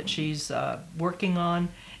job that she's working on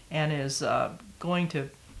and is going to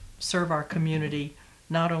serve our community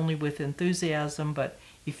not only with enthusiasm but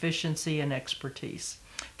efficiency and expertise.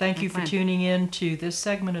 Thank you for tuning in to this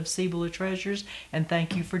segment of Cibola Treasures, and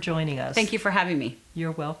thank you for joining us. Thank you for having me.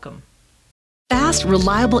 You're welcome. Fast,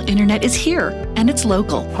 reliable internet is here, and it's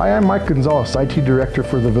local. Hi, I'm Mike Gonzalez, IT Director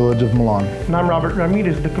for the Village of Milan. And I'm Robert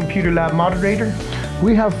Ramirez, the Computer Lab Moderator.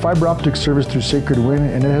 We have fiber optic service through Sacred Wind,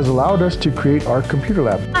 and it has allowed us to create our computer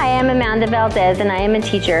lab. Hi, I'm Amanda Valdez, and I am a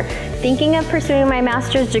teacher. Thinking of pursuing my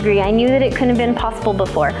master's degree, I knew that it couldn't have been possible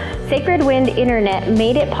before. Sacred Wind Internet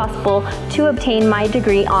made it possible to obtain my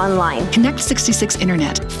degree online. Connect 66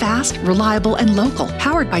 Internet. Fast, reliable, and local.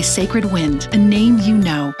 Powered by Sacred Wind. A name you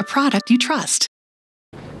know. A product you trust.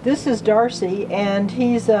 This is Darcy, and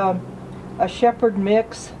he's a shepherd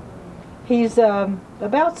mix. He's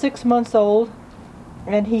about 6 months old,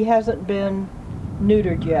 and he hasn't been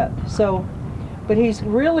neutered yet. So, but he's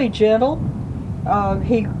really gentle.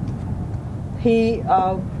 He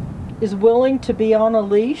is willing to be on a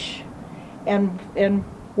leash, and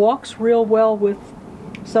walks real well with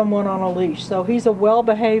someone on a leash. So he's a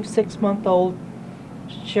well-behaved 6-month-old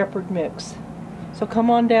shepherd mix. So come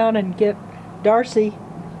on down and get Darcy.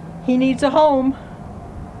 He needs a home.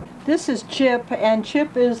 This is Chip, and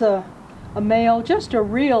Chip is a male, just a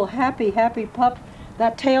real happy pup.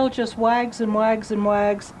 That tail just wags and wags and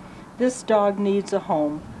wags. This dog needs a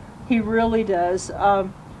home. He really does.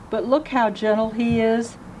 But look how gentle he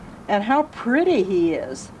is and how pretty he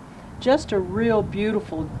is. Just a real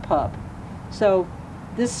beautiful pup. So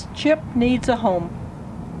this Chip needs a home.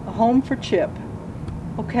 A home for Chip.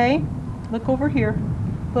 Okay? Look over here.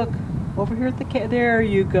 Look. Over here at the there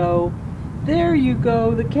you go. There you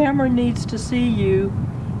go. The camera needs to see you.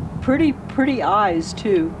 Pretty eyes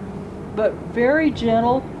too, but very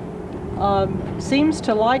gentle. Seems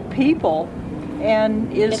to like people,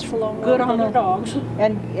 and is good on the dogs,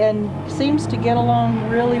 and seems to get along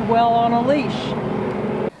really well on a leash.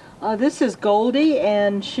 This is Goldie,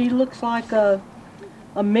 and she looks like a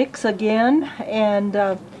mix again, and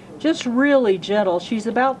just really gentle. She's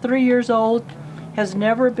about 3 years old. Has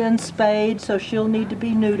never been spayed, so she'll need to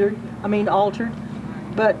be altered.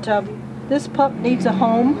 But this pup needs a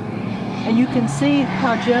home, and you can see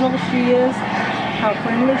how gentle she is, how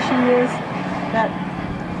friendly she is.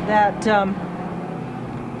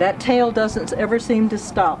 That tail doesn't ever seem to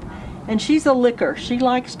stop. And she's a licker. She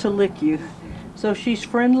likes to lick you. So she's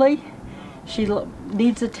friendly. She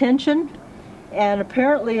needs attention, and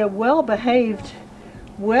apparently a well-behaved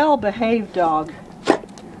dog.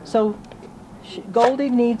 So Goldie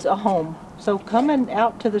needs a home. So come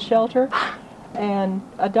out to the shelter and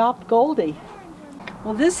adopt Goldie.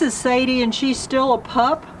 Well, this is Sadie, and she's still a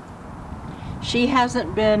pup. She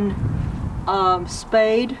hasn't been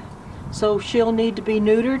spayed, so she'll need to be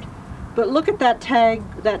neutered. But look at that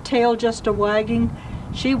tail just a wagging.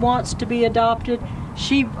 She wants to be adopted.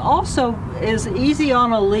 She also is easy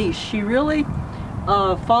on a leash. She really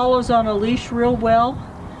follows on a leash real well.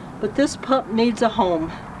 But this pup needs a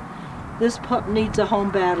home. This pup needs a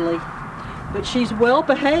home badly. But she's well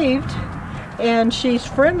behaved, and she's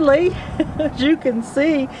friendly. As you can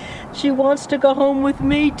see, she wants to go home with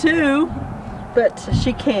me too, but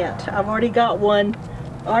she can't. I've already got one.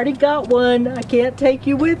 I can't take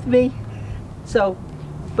you with me. So,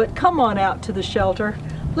 but come on out to the shelter.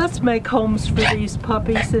 Let's make homes for these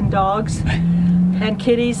puppies and dogs and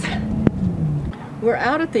kitties. We're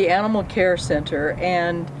out at the Animal Care Center,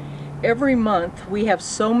 and every month we have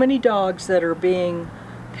so many dogs that are being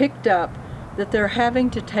picked up that they're having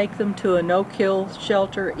to take them to a no-kill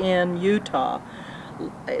shelter in Utah.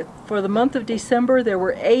 For the month of December, there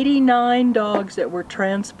were 89 dogs that were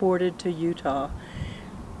transported to Utah.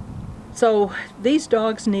 So these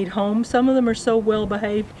dogs need homes. Some of them are so well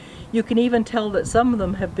behaved. You can even tell that some of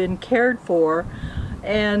them have been cared for,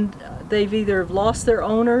 and they've either lost their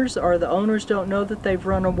owners or the owners don't know that they've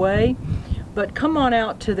run away. But come on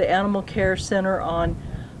out to the Animal Care Center on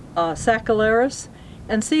Sacaleras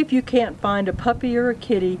and see if you can't find a puppy or a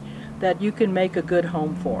kitty that you can make a good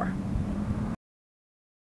home for.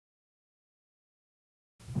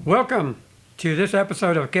 Welcome to this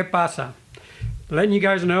episode of ¿Qué pasa? Letting you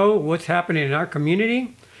guys know what's happening in our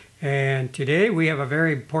community. And today we have a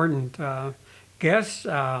very important guest.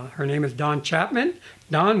 Her name is Dawn Chapman.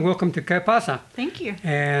 Dawn, welcome to ¿Qué pasa? Thank you.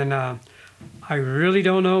 And I really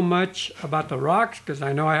don't know much about the rocks because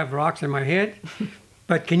I know I have rocks in my head.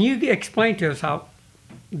 But can you explain to us how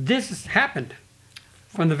this has happened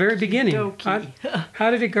from the very beginning? How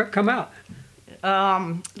did it come out?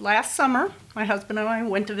 Last summer, my husband and I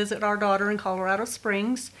went to visit our daughter in Colorado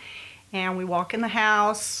Springs, and we walk in the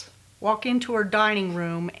house, walk into her dining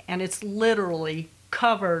room, and it's literally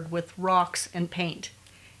covered with rocks and paint.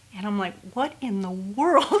 And I'm like, what in the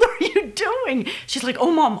world are you doing? She's like,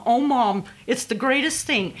 oh mom, it's the greatest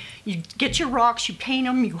thing. You get your rocks, you paint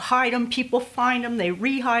them, you hide them, people find them, they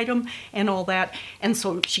re-hide them, and all that. And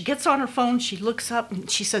so she gets on her phone, she looks up,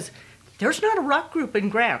 and she says, there's not a rock group in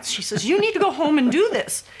Grants. She says, you need to go home and do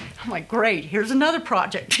this. I'm like, great, here's another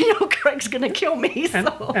project. Craig's going to kill me.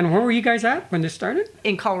 And where were you guys at when this started?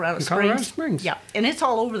 In Colorado Springs. Colorado Springs. Yeah, and it's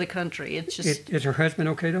all over the country. It's just... Is her husband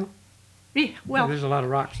okay, though? Yeah, well... There's a lot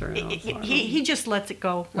of rocks there. He just lets it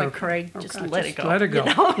go, like Craig. Just let it go. Let it go.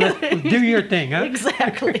 Do your thing, huh?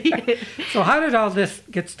 Exactly. So how did all this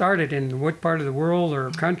get started? In what part of the world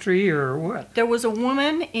or country or what? There was a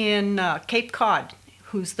woman in Cape Cod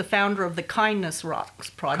who's the founder of the Kindness Rocks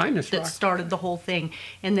project that started the whole thing.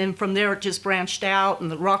 And then from there it just branched out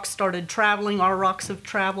and the rocks started traveling, our rocks have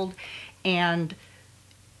traveled, and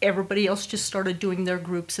everybody else just started doing their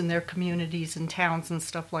groups in their communities and towns and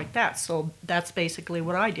stuff like that. So that's basically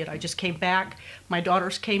what I did. I just came back, my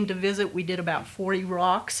daughters came to visit, we did about 40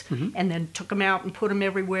 rocks, and then took them out and put them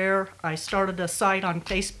everywhere. I started a site on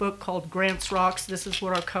Facebook called Grants Rocks. This is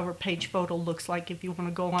what our cover page photo looks like if you want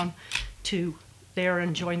to go on to there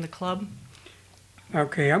and join the club.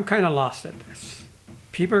 Okay, I'm kind of lost at this.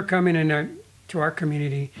 People are coming in to our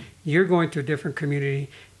community. You're going to a different community.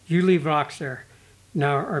 You leave rocks there.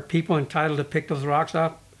 Now, are people entitled to pick those rocks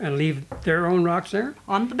up and leave their own rocks there?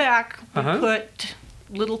 On the back, we put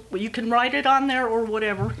little, you can write it on there or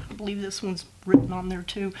whatever. I believe this one's written on there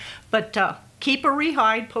too. But keep or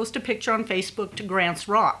rehide, post a picture on Facebook to Grants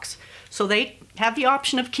Rocks. So they have the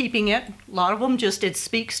option of keeping it. A lot of them just, it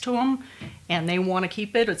speaks to them and they want to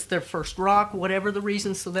keep it. It's their first rock, whatever the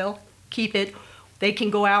reason, so they'll keep it. They can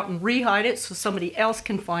go out and rehide it so somebody else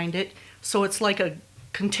can find it. So it's like a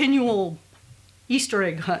continual Easter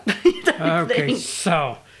egg hunt. Okay,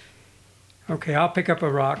 so, I'll pick up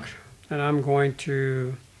a rock and I'm going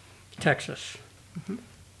to Texas.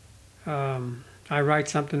 I write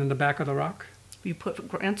something in the back of the rock. You put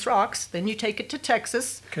Grants Rocks, then you take it to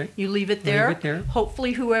Texas. Okay. You leave it there.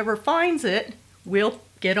 Hopefully whoever finds it will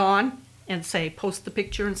get on and say, post the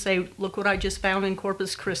picture and say, look what I just found in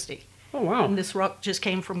Corpus Christi. Oh, wow. And this rock just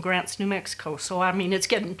came from Grants, New Mexico. So, I mean, it's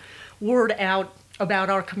getting word out about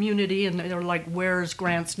our community, and they're like, where's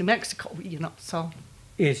Grants, New Mexico, so.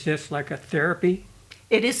 Is this like a therapy?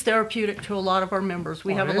 It is therapeutic to a lot of our members.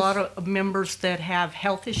 We have a lot of members that have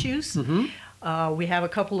health issues. We have a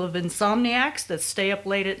couple of insomniacs that stay up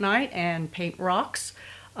late at night and paint rocks.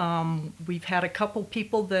 We've had a couple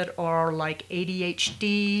people that are like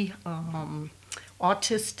ADHD,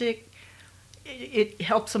 autistic. It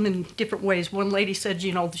helps them in different ways. One lady said,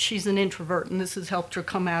 she's an introvert, and this has helped her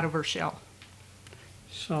come out of her shell.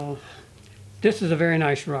 So, this is a very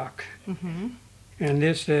nice rock. And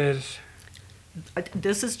this is...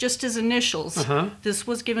 This is just his initials. This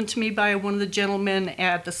was given to me by one of the gentlemen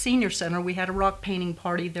at the senior center. We had a rock painting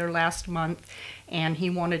party there last month, and he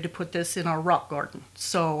wanted to put this in our rock garden.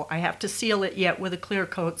 So I have to seal it yet with a clear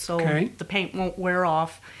coat so the paint won't wear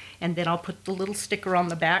off. And then I'll put the little sticker on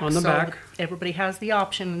the back that everybody has the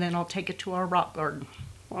option, and then I'll take it to our rock garden.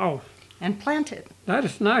 Wow. And plant it. That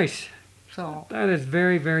is nice. So that is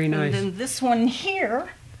very, very nice. And then this one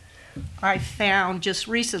here, I found just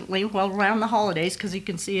recently, around the holidays, because you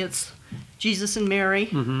can see it's Jesus and Mary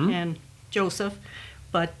and Joseph.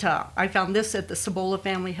 But I found this at the Cibola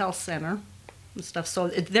Family Health Center and stuff. So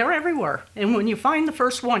they're everywhere. And when you find the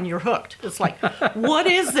first one, you're hooked. It's like, what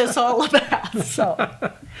is this all about?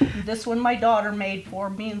 So this one my daughter made for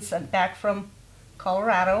me and sent back from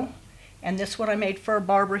Colorado. And this one I made for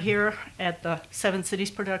Barbara here at the Seven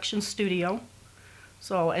Cities Production Studio.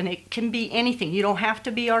 So, and it can be anything. You don't have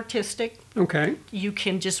to be artistic. Okay. You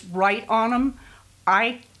can just write on them.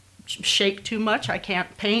 I shake too much. I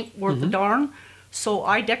can't paint worth a darn. So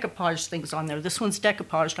I decoupage things on there. This one's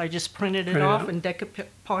decoupaged. I just printed it off and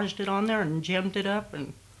decoupaged it on there and gemmed it up.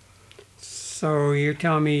 And so you're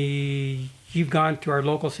telling me you've gone to our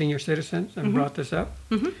local senior citizens and brought this up?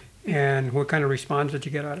 And what kind of response did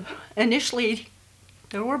you get out of it? Initially,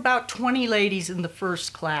 there were about 20 ladies in the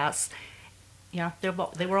first class. Yeah,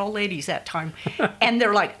 they were all ladies that time. And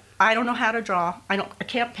they're like, I don't know how to draw. I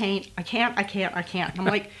can't paint. I can't. I'm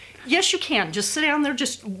like, yes, you can. Just sit down there,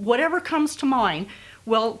 just whatever comes to mind.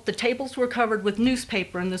 Well, the tables were covered with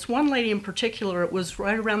newspaper, and this one lady in particular, it was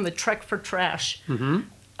right around the Trek for Trash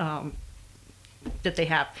that they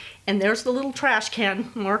have. And there's the little trash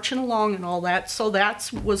can marching along and all that. So that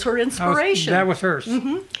was her inspiration. That was hers.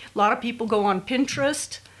 A lot of people go on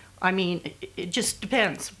Pinterest. I mean, it just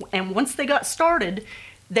depends. And once they got started,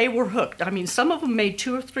 they were hooked. I mean, some of them made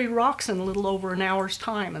 2 or 3 rocks in a little over an hour's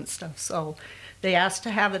time and stuff. So they asked to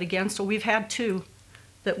have it again. So we've had 2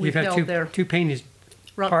 that we've held there. Two paintings.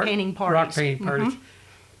 Rock painting parties. Rock painting parties.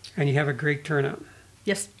 And you have a great turnout.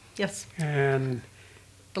 Yes, yes. And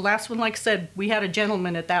the last one, like I said, we had a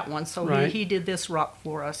gentleman at that one, so he did this rock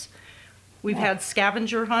for us. We've had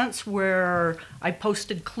scavenger hunts where I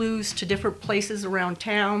posted clues to different places around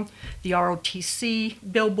town, the ROTC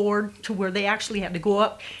billboard, to where they actually had to go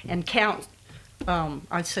up and count.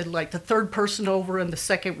 I said like the 3rd person over in the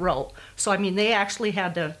 2nd row. So I mean, they actually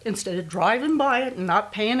had to, instead of driving by it and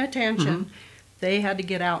not paying attention, they had to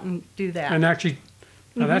get out and do that. And actually,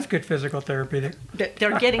 now that's good physical therapy.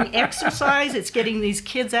 They're getting exercise. It's getting these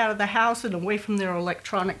kids out of the house and away from their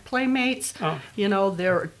electronic playmates. You know,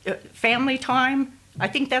 their family time. I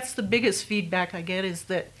think that's the biggest feedback I get, is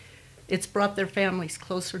that it's brought their families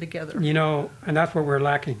closer together. You know, and that's what we're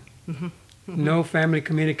lacking. No family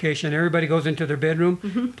communication. Everybody goes into their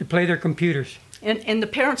bedroom to play their computers. And the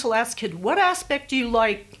parents will ask kid, what aspect do you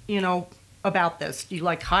like, you know, about this? Do you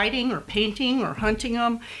like hiding or painting or hunting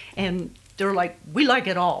them? And they're like, we like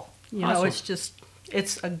it all. You know,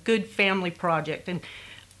 it's a good family project. And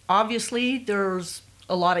obviously there's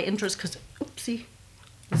a lot of interest because, oopsie,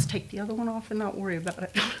 let's take the other one off and not worry about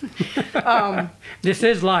it. This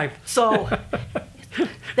is live. So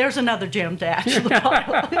there's another gem to add to the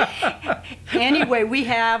pile. Anyway, we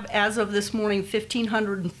have, as of this morning,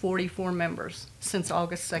 1,544 members since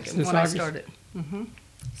August 2nd when I started.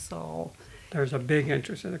 So there's a big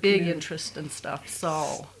interest in the community. Big interest and stuff.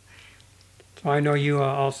 So I know you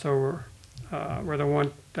also were the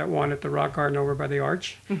one that wanted the rock garden over by the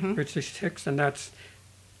arch, Route 66, and that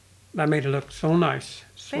made it look so nice.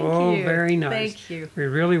 So very nice. Thank you. We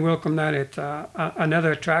really welcome that. It's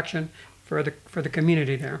another attraction for the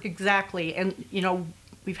community there. Exactly. And, you know,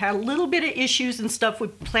 we've had a little bit of issues and stuff. We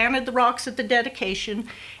planted the rocks at the dedication,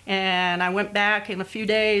 and I went back in a few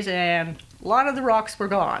days, and a lot of the rocks were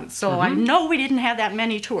gone. So I know we didn't have that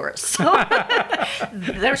many tourists. So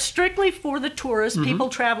they're strictly for the tourists, people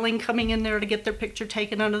traveling, coming in there to get their picture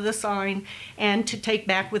taken under the sign and to take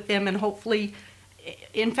back with them. And hopefully,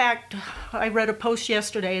 in fact, I read a post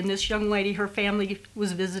yesterday, and this young lady, her family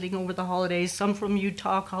was visiting over the holidays, some from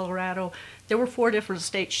Utah, Colorado. There were 4 different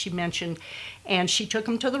states she mentioned. And she took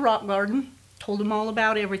them to the rock garden, told them all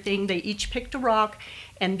about everything. They each picked a rock,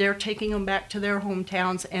 and they're taking them back to their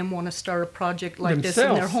hometowns and want to start a project like this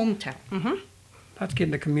in their hometown. That's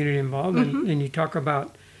getting the community involved. And you talk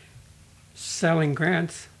about selling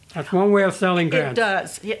grants. That's one way of selling grants. It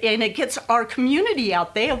does. And it gets our community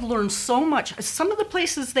out. They have learned so much. Some of the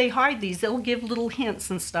places they hide these, they'll give little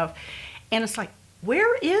hints and stuff. And it's like,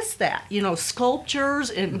 where is that? You know,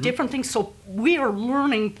 sculptures and different things. So we are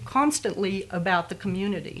learning constantly about the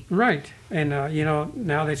community. Right. And, you know,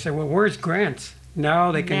 now they say, well, where's grants?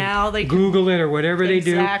 Now they can Google it or whatever they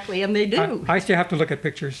do. Exactly, and they do. I still have to look at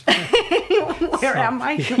pictures. Where am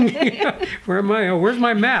I? Where am I? Oh, where's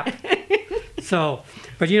my map? So,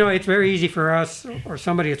 but you know, it's very easy for us or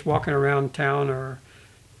somebody that's walking around town or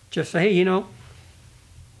just say, hey, you know,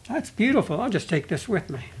 that's beautiful. I'll just take this with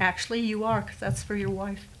me. Actually, you are, because that's for your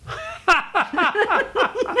wife.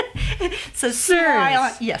 It's a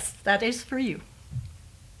smile. Yes, that is for you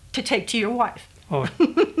to take to your wife. Oh,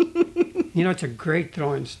 you know, it's a great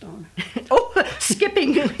throwing stone. Oh,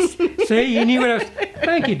 skipping. See, you knew what I was...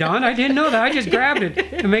 Thank you, Don. I didn't know that. I just grabbed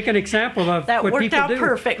it to make an example of that what people do. That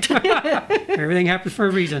worked out perfect. Everything happens for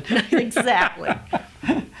a reason. Exactly.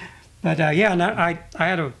 But yeah, and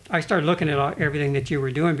I started looking at everything that you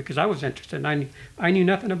were doing because I was interested. And I knew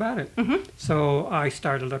nothing about it. So I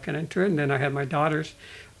started looking into it, and then I had my daughters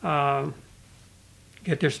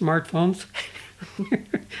get their smartphones.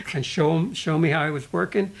 and show me how it was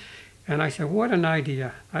working. And I said, what an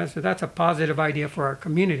idea. I said, that's a positive idea for our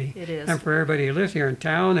community. It is. And for everybody who lives here in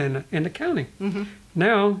town and in the county.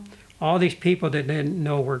 Now, all these people that didn't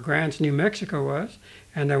know where Grants, New Mexico was,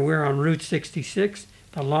 and that we're on Route 66,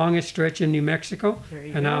 the longest stretch in New Mexico. There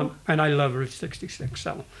you and go. And I love Route 66.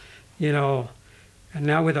 So, you know, and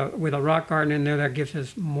now with a rock garden in there, that gives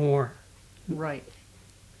us more Right.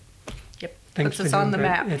 Yep. things Puts to us do. on the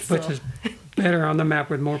map. It puts so. us better on the map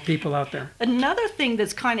with more people out there. Another thing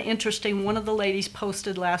that's kind of interesting, one of the ladies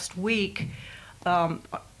posted last week,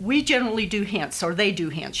 we generally do hints, or they do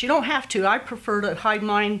hints. You don't have to. I prefer to hide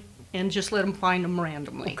mine and just let them find them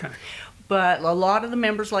randomly. Okay. But a lot of the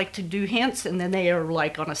members like to do hints, and then they are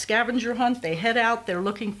like on a scavenger hunt. They head out, they're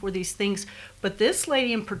looking for these things. But this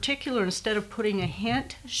lady in particular, instead of putting a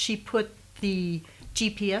hint, she put the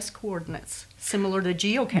GPS coordinates, similar to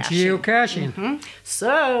geocaching. Geocaching.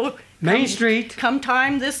 So Main Street. Come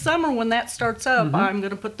time this summer when that starts up, I'm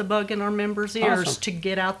going to put the bug in our members' ears Awesome. to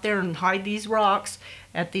get out there and hide these rocks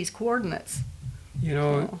at these coordinates. You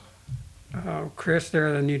know, Chris,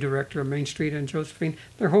 they're the new director of Main Street, and Josephine,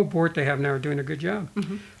 their whole board they have now are doing a good job.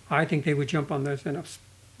 I think they would jump on this in a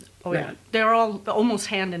Oh yeah, they're all almost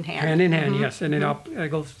hand in hand. hand in hand, yes, and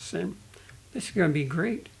it goes the same. This is going to be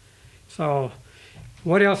great. So,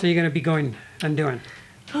 what else are you going to be going and doing?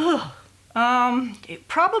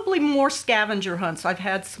 Probably more scavenger hunts. I've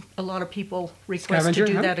had a lot of people request Scavenger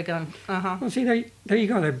to do hunt? that again. Well, see, there you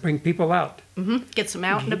go. They bring people out, Get some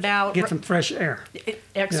out and about. get some fresh air.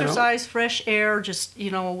 Exercise, fresh air, just,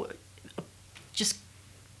 just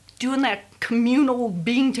doing that communal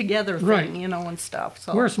being together thing, Right. and stuff.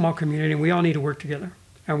 So We're a small community, and we all need to work together,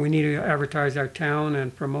 and we need to advertise our town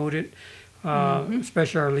and promote it,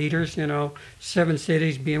 especially our leaders. 7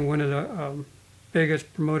 cities being one of the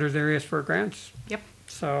biggest promoters there is for grants. Yep.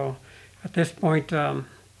 So at this point,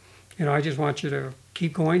 I just want you to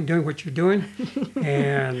keep going, doing what you're doing,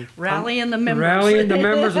 and Rallying the members. rallying the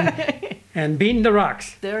members, and beating the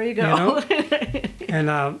rocks. There you go. And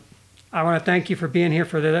I want to thank you for being here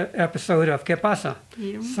for the episode of ¿Qué pasa?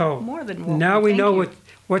 You're So more than welcome. now we Thank know you.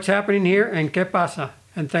 what's happening here and ¿Qué pasa?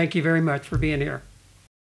 And thank you very much for being here.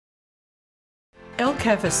 El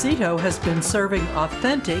Cafecito has been serving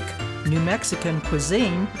authentic New Mexican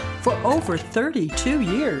cuisine for over 32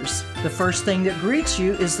 years. The first thing that greets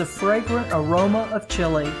you is the fragrant aroma of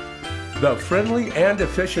chili. The friendly and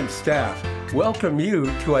efficient staff welcome you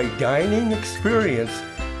to a dining experience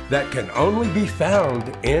that can only be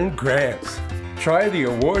found in Grants. Try the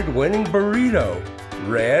award-winning burrito,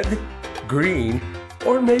 red, green,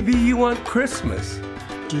 or maybe you want Christmas.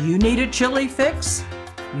 Do you need a chili fix?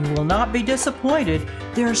 You will not be disappointed.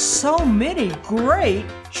 There's so many great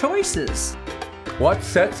choices. What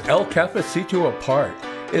sets El Cafecito apart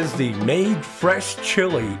is the made fresh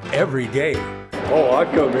chili every day. Oh, I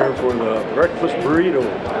come here for the breakfast burrito,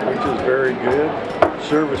 which is very good.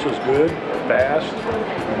 Service is good, fast.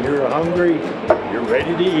 When you're hungry, you're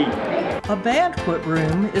ready to eat. A banquet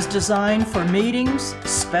room is designed for meetings,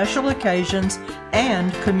 special occasions,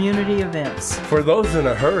 and community events. For those in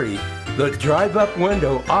a hurry, the drive-up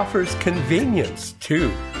window offers convenience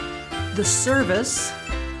too. The service,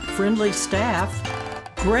 friendly staff,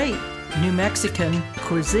 great New Mexican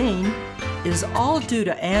cuisine is all due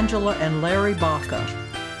to Angela and Larry Baca.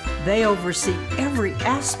 They oversee every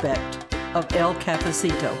aspect of El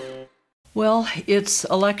Cafecito. Well, it's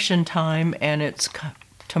election time, and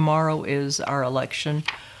tomorrow is our election.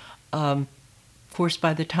 Of course,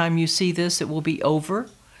 by the time you see this, it will be over.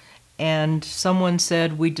 And someone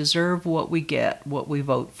said we deserve what we get, what we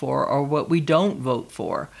vote for, or what we don't vote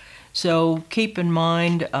for. So keep in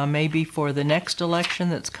mind, maybe for the next election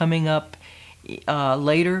that's coming up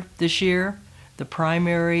later this year, the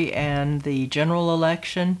primary and the general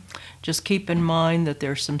election, just keep in mind that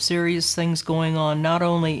there's some serious things going on, not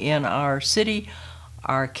only in our city,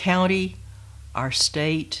 our county, our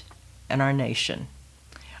state, and our nation.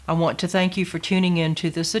 I want to thank you for tuning in to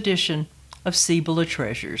this edition of Cibola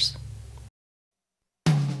Treasures.